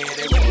hating, I bet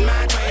they wouldn't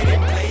mind trading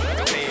places.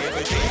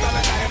 But she's on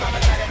the side, on the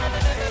side, on the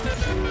side.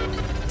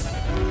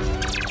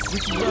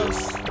 Ricky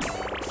Rose.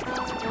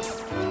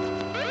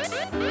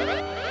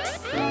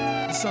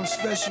 There's something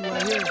special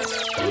right here.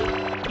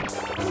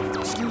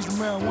 Excuse the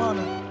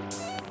marijuana.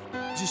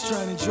 Just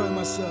trying to enjoy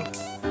myself.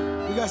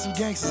 We got some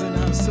gangsters in the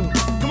house too.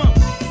 Come on.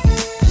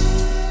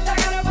 I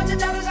got a bunch of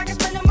dollars, I can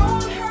spend them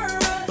on her.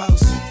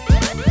 Bounce.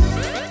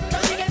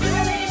 She can be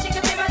my lady, she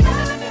can be my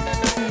lover.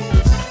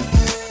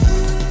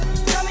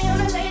 Tell me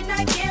on a late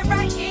night, get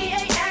right, he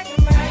ain't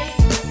acting right.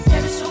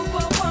 Every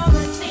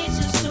superwoman needs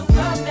a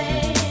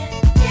Superman.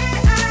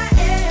 Yeah, I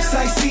am.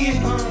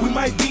 Sightseeing, we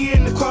might be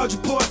in the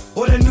quadruport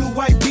or the new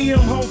white BM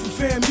home from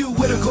FAMU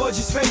with a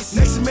gorgeous face.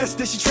 Next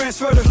semester she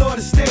transferred to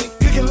Florida State.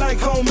 Cooking like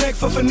home ec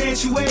for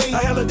financial aid.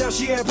 I held her down,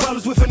 she had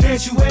problems with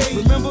financial aid.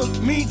 Remember,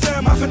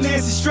 meantime my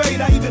finances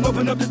straight. I even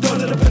opened up the door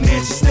to the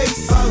financial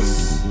states.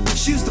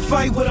 She used to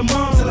fight with her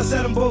mom till I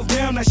sat them both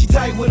down. Now she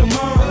tight with her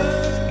mom.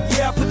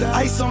 Yeah, I put the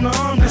ice on her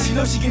arm. Now she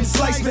know she getting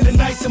sliced, spending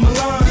nights in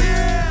Milan.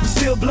 We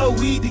still blow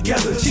weed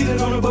together.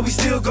 Cheated on her, but we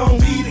still gon'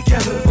 be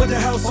together. Put the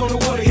house on the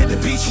water, hit the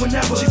beach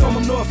whenever. She from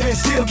up north and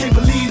still can't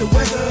believe the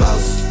weather.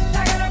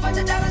 I got a bunch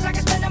of dollars, I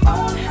can spend them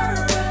on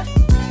her.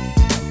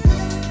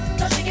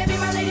 No, she can be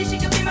my lady, she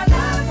can be my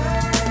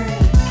lover.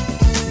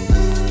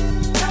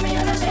 Tell me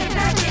on a late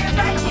night, get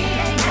right, he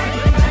ain't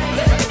acting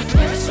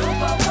right. Every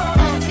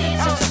superwoman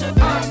needs a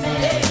Superman.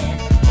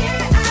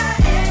 Yeah,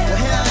 I am.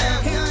 Well, here I am,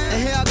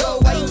 and here I go.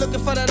 Why you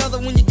looking for that other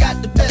when you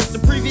got the best? The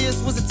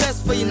previous was a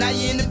test for you, now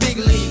you're in the big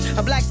league.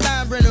 A black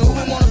Steinbrenner, who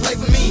would wanna play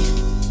for me?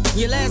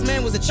 Your last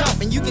man was a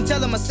chump, and you can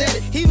tell him I said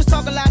it. He was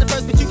talking loud at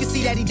first, but you can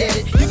see that he did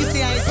it. You can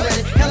see I ain't sweat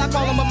it. Hell, I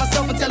call him up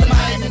myself and tell him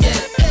I ain't get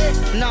it.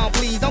 No,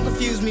 please, don't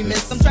confuse me,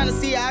 miss. I'm trying to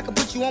see how I can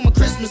put you on my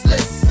Christmas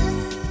list.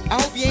 I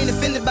hope you ain't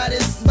offended by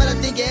this, but I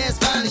think your ass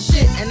fine as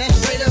shit. And that's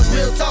straight up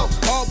real talk.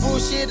 All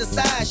bullshit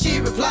aside, she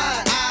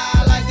replied,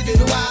 I like to do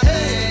the wild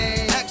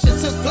thing. Action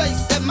took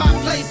place at my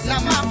place,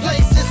 not my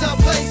place, it's her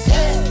place.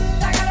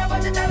 Yeah. I got a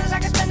bunch of dollars, I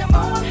can spend them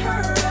on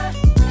her.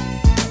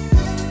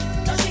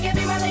 No, she can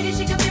be my lady,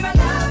 she can be my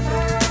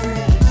lover.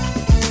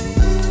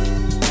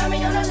 Tell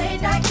me on a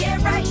late night,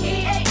 get right,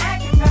 he ain't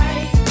acting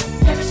right.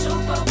 Every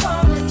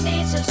superwoman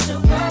needs a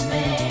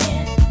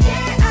Superman.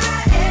 Yeah,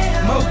 I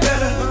am. Mo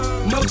better,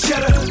 mo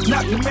cheddar.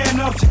 Knock the man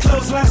off your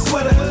clothesline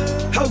sweater.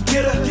 Ho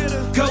getter,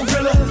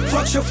 gorilla.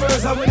 Fuck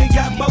chauffeurs, I went and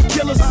got mo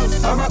killers.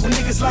 I rock with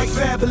niggas like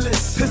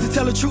Fabulous. Cause to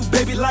tell the truth,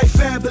 baby, life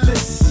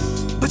fabulous.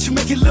 But you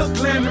make it look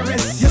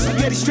glamorous. Your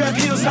spaghetti strap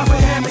heels, not for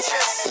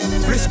amateurs.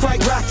 Wrist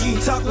quite rocky,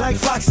 talk like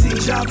Foxy,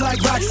 job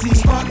like Roxy,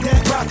 spark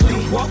that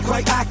broccoli, walk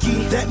quite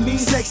cocky, that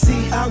means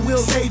sexy. I will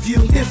save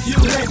you if you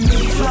let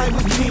me. Fly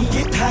with me,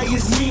 get high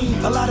as me.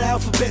 A lot of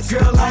alphabets,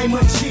 girl, I'm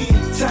a G.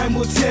 Time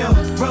will tell,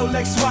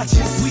 Rolex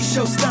watches, we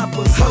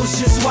showstoppers, hoes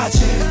just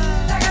watching.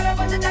 I got a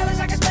bunch of dollars,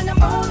 I can spend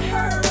them on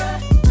her.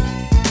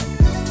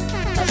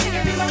 No, she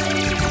can be my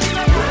lady, she can be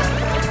my lover.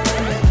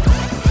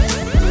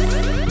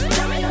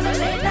 Tell me on a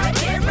late night,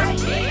 get right,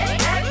 he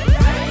ain't acting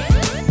right.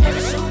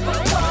 Every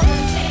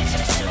superwoman needs a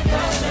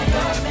Superman.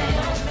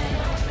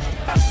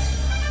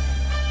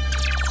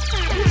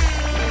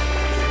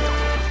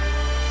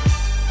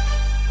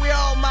 We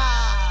all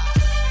mine.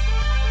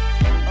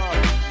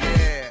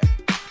 Yeah.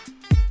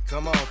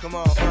 Come on.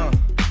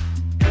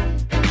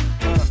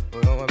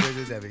 With all my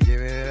bitches that be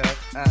giving it up.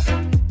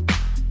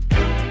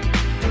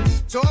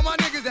 So all my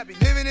niggas that be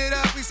living it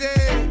up, we say.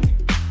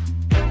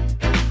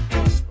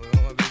 With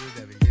all my bitches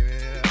that be giving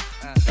it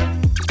up.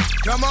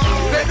 Come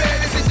on, baby,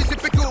 this is just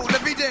typical.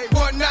 Every day,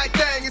 one night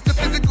thing, it's a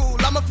physical.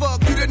 I'ma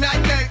fuck you the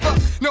night thing. Fuck,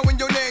 knowing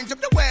your name,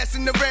 jump your ass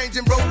in the range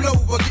and roll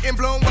over. Getting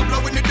blown while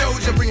blowing the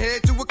doja, bring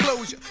head to a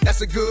closure.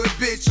 That's a good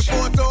bitch.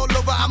 Before it's all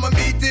over, I'ma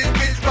meet this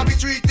bitch. Probably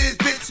treat this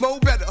bitch more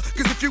better.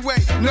 Cause if you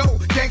ain't, no,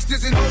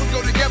 gangsters and hoes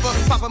go together.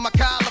 Poppin' my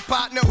collar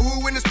partner,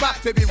 who in the spot?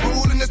 Baby,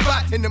 rule in the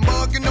spot, in the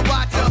mug, in the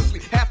watch. Ugly.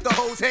 Half the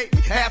hoes hate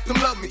me, half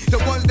them love me. The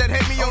ones that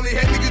hate me only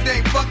hate me cause they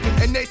ain't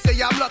fucking. And they say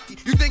I'm lucky.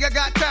 You think I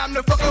got time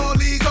to fuck all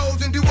these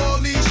hoes and do all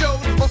these shows?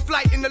 On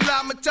flight in the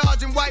llama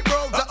charging white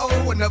robes.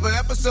 Uh-oh, another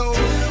episode.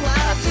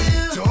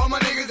 To all my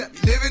niggas that be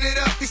living it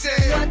up, he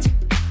said. What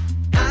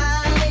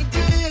I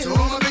do. To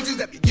all my bitches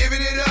that be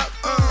giving it up.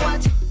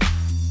 What you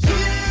do.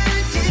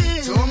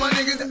 To all my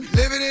niggas that be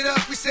living it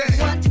up, we say.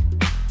 What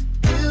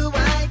do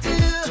I do?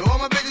 To all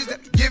my bitches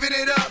that be giving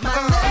it up. Come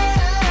on.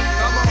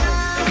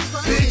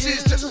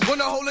 Bitches just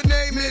wanna hold a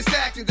name in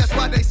acting. That's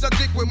why they suck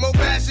dick with more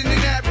passion than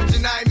average.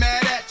 And I ain't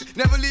mad at you.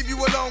 Never leave you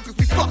alone, cause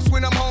we fucks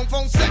when I'm home.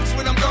 Phone sex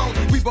when I'm gone.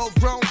 We both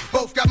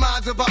got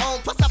minds of our own.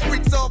 Plus I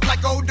freaks off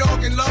like old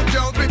dog and love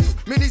Jones. Been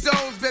through many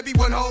zones, baby,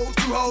 one One hole,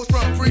 two holes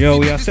from free. Yo,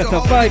 we are set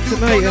up vibe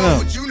tonight, you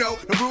know. You know,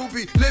 the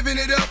Ruby living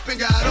it up and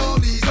got all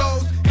these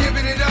hoes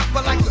giving it up.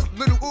 But like a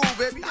little ooh,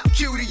 baby, I'm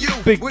cute to you.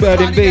 Big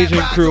Bad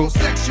Invasion crew.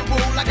 Sexual,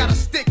 I got a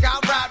stick,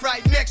 I'll ride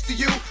right next to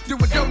you. Do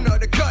a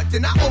donut, a cut,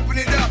 then I open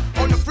it up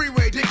on the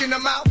freeway, digging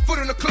them out, foot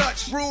on the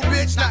clutch. Rule,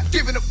 bitch, not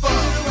giving a fuck.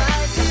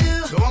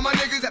 So all my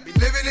niggas that be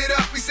living it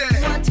up, we say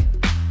what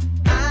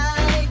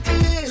I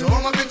do. So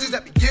all my bitches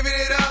that be giving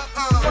it up,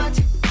 what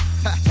you do.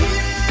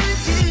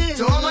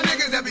 So all my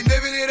niggas that be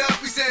living it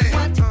up, we say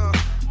what do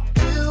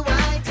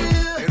I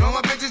do. And all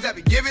my bitches that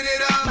be giving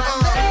it up,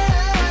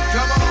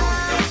 come on,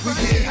 we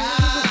get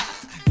high.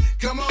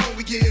 Come on,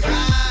 we get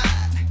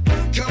right.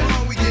 Come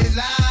on, we get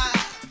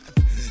live.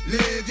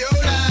 Live your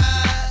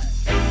life.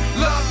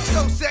 Love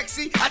so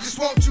sexy, I just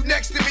want you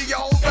next to me. Your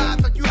whole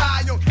vibe like you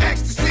high on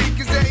ecstasy.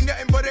 Cause there ain't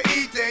nothing but an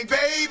E thing,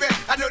 baby.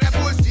 I know that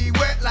pussy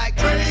wet like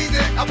crazy.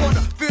 I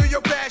wanna feel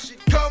your passion.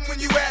 Come when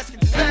you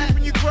asking, laugh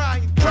when you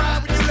crying, cry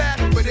when you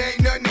laughing. But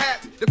ain't nothing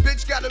happening. The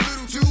bitch got a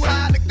little too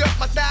high, licked up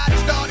my thigh and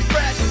started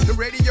crashing. The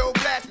radio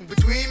blasting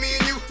between me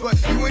and you. But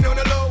you ain't on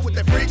the low with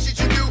that freak shit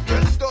you do.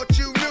 Girl, I thought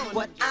you knew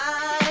what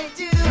I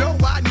do. No,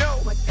 I know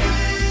what I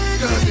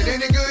do. Cause it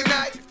ain't a good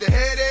night if the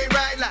head ain't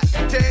right like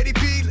Teddy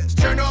P. Let's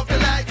turn off the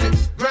lights and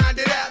grind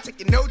it out.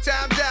 Taking no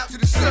times out till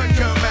the sun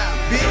come out.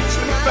 Bitch,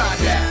 let me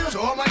find out.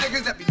 So all my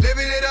niggas that be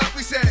living it up,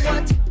 we say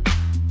what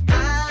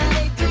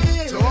I do.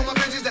 So all my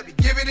bitches that be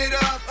giving it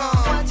up,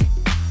 what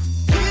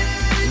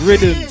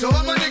Rhythm. So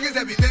all my niggas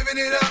that be living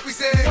it up, we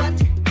say what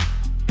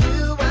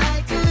do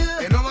I do.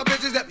 And all my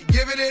bitches that be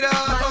giving it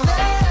up,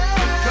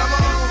 come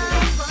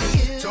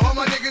on. So all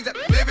my niggas that be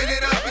living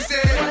it up, we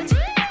say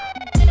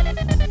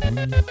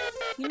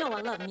You know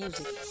I love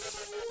music.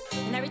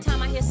 And every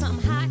time I hear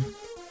something hot,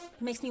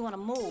 it makes me want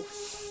to move.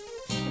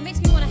 It makes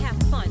me want to have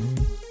fun.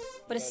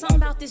 But it's something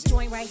about this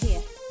joint right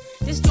here.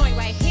 This joint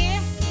right here,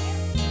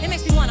 it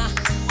makes me want to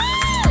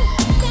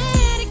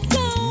let it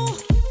go.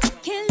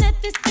 Can't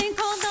let this thing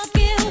called love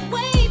get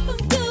away from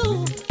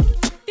you.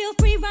 Feel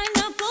free right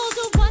now, go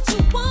do what you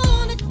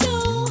want to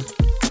do.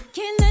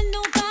 Can't let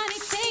nobody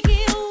take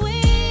it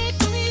away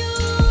from you,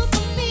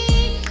 from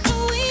me,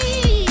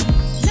 we.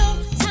 No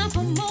time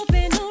for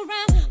moping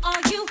around,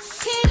 are you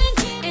kidding?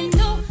 And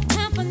no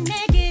time for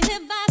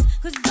negative vibes,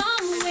 cause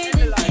I'm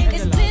winning.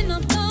 It's been a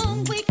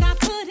long week, I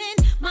put in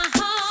my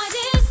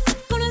hardest.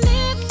 Gonna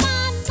live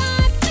my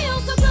life, feel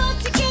so good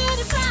to get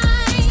it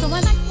right. So I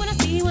like what I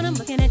see when I'm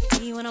looking at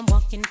me, when I'm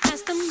walking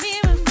past the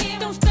mirror.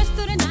 Don't stress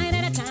through the night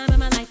at a time, and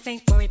my life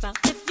ain't worried about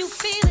if you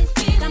feel it.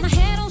 Got my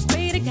head on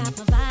straight, I got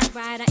my vibe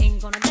right, I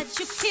ain't gonna let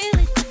you kill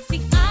it.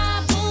 See,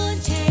 I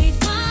wouldn't change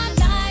my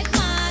life's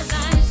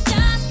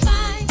just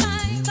fine,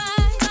 fine, fine,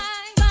 fine,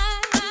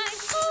 fine, fine.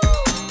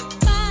 Ooh,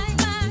 fine,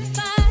 fine,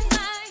 fine,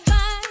 fine,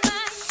 fine,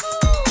 fine.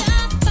 Ooh,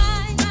 just fine,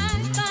 fine,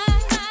 fine,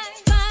 fine,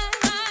 fine,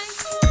 fine.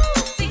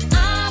 Ooh, see,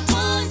 I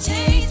wouldn't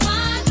change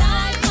my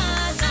life's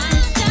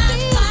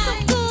just fine.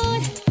 So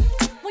good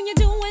when you're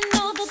doing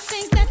all the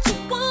things that you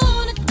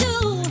wanna do.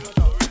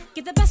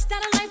 Get the best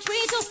out of life,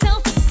 treat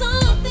yourself to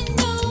something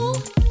new.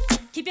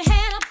 Keep your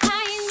head up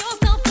high in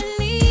yourself,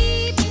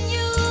 believe in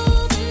you,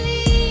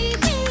 believe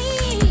me.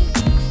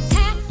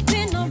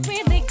 Having a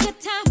really good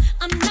time,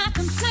 I'm not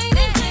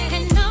complaining.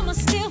 And I'ma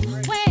still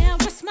wear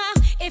a smile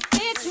if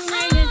it's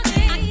raining.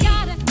 I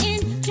gotta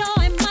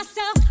enjoy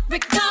myself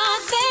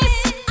regardless.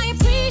 I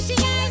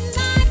appreciate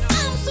life,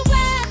 I'm so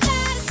glad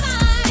that it's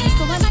mine.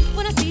 So I like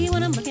what I see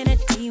when I'm looking at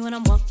me, when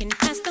I'm walking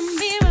past the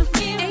mirror.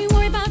 Ain't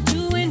worried about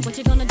you and what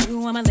you're gonna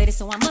do. I'm a lady,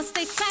 so I must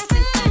stay classy.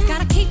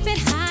 Gotta keep it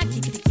high,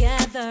 keep it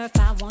together if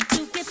I want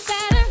to get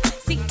better.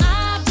 See,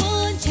 I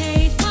wouldn't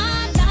change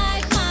my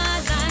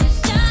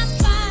life's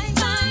just fine,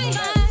 fine,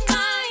 fine,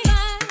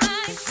 fine,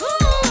 fine. Ooh,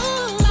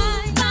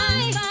 fine,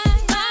 fine,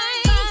 fine,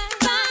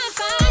 fine,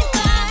 fine,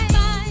 fine,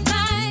 fine,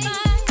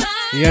 fine,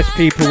 fine. Yes,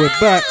 people, we're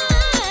back.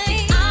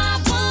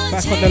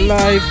 Back on the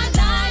live.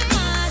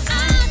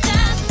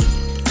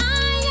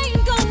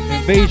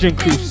 Invasion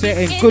crew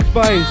setting good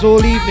vibes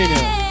all evening.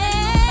 Yeah.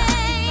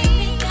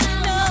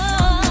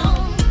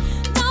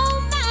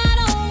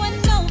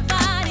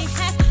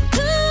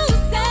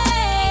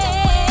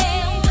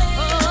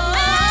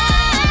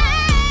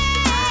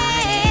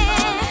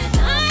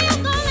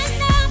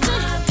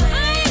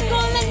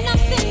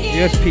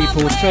 Yes,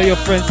 people, tell your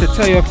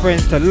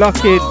friends to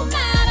lock in.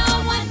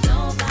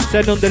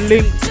 Send them the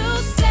link.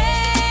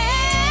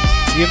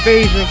 The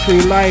Invasion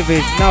crew live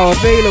is now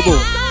available.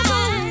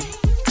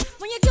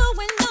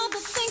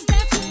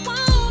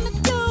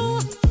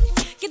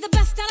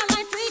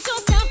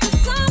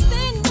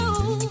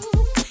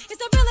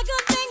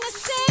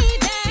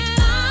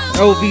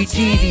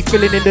 LVGD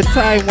filling in the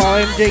time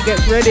while MJ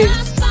gets ready.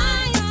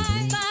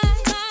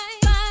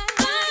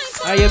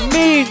 I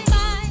mean,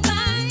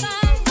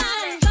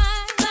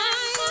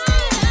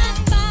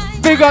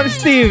 big up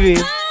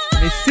Stevie.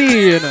 I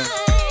see you know.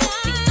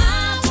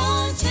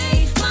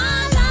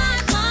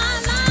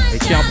 They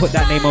can't put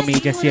that name on me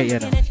just yet, you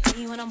know.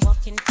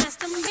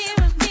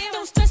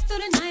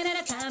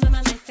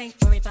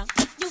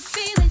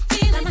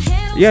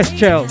 Yes,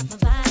 Chell.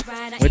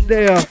 it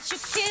there.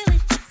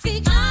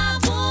 See, I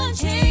won't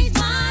change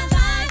my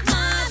life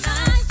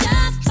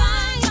just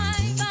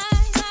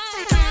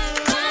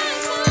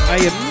How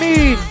you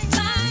mean?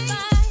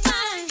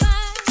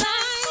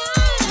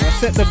 I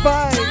set the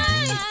vibe.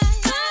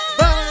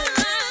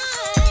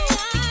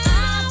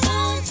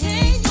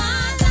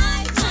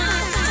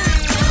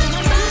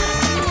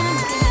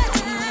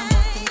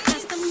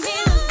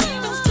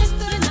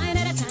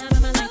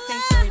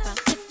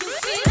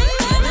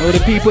 All the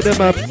people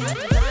them up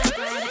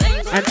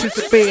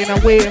anticipating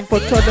and waiting for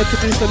Toddler to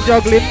do some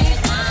juggling.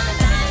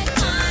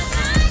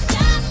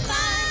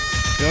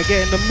 You'll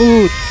get in the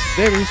mood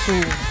very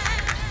soon.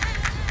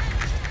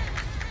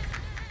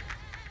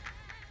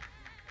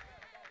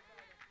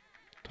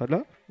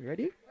 Toddler, you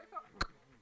ready?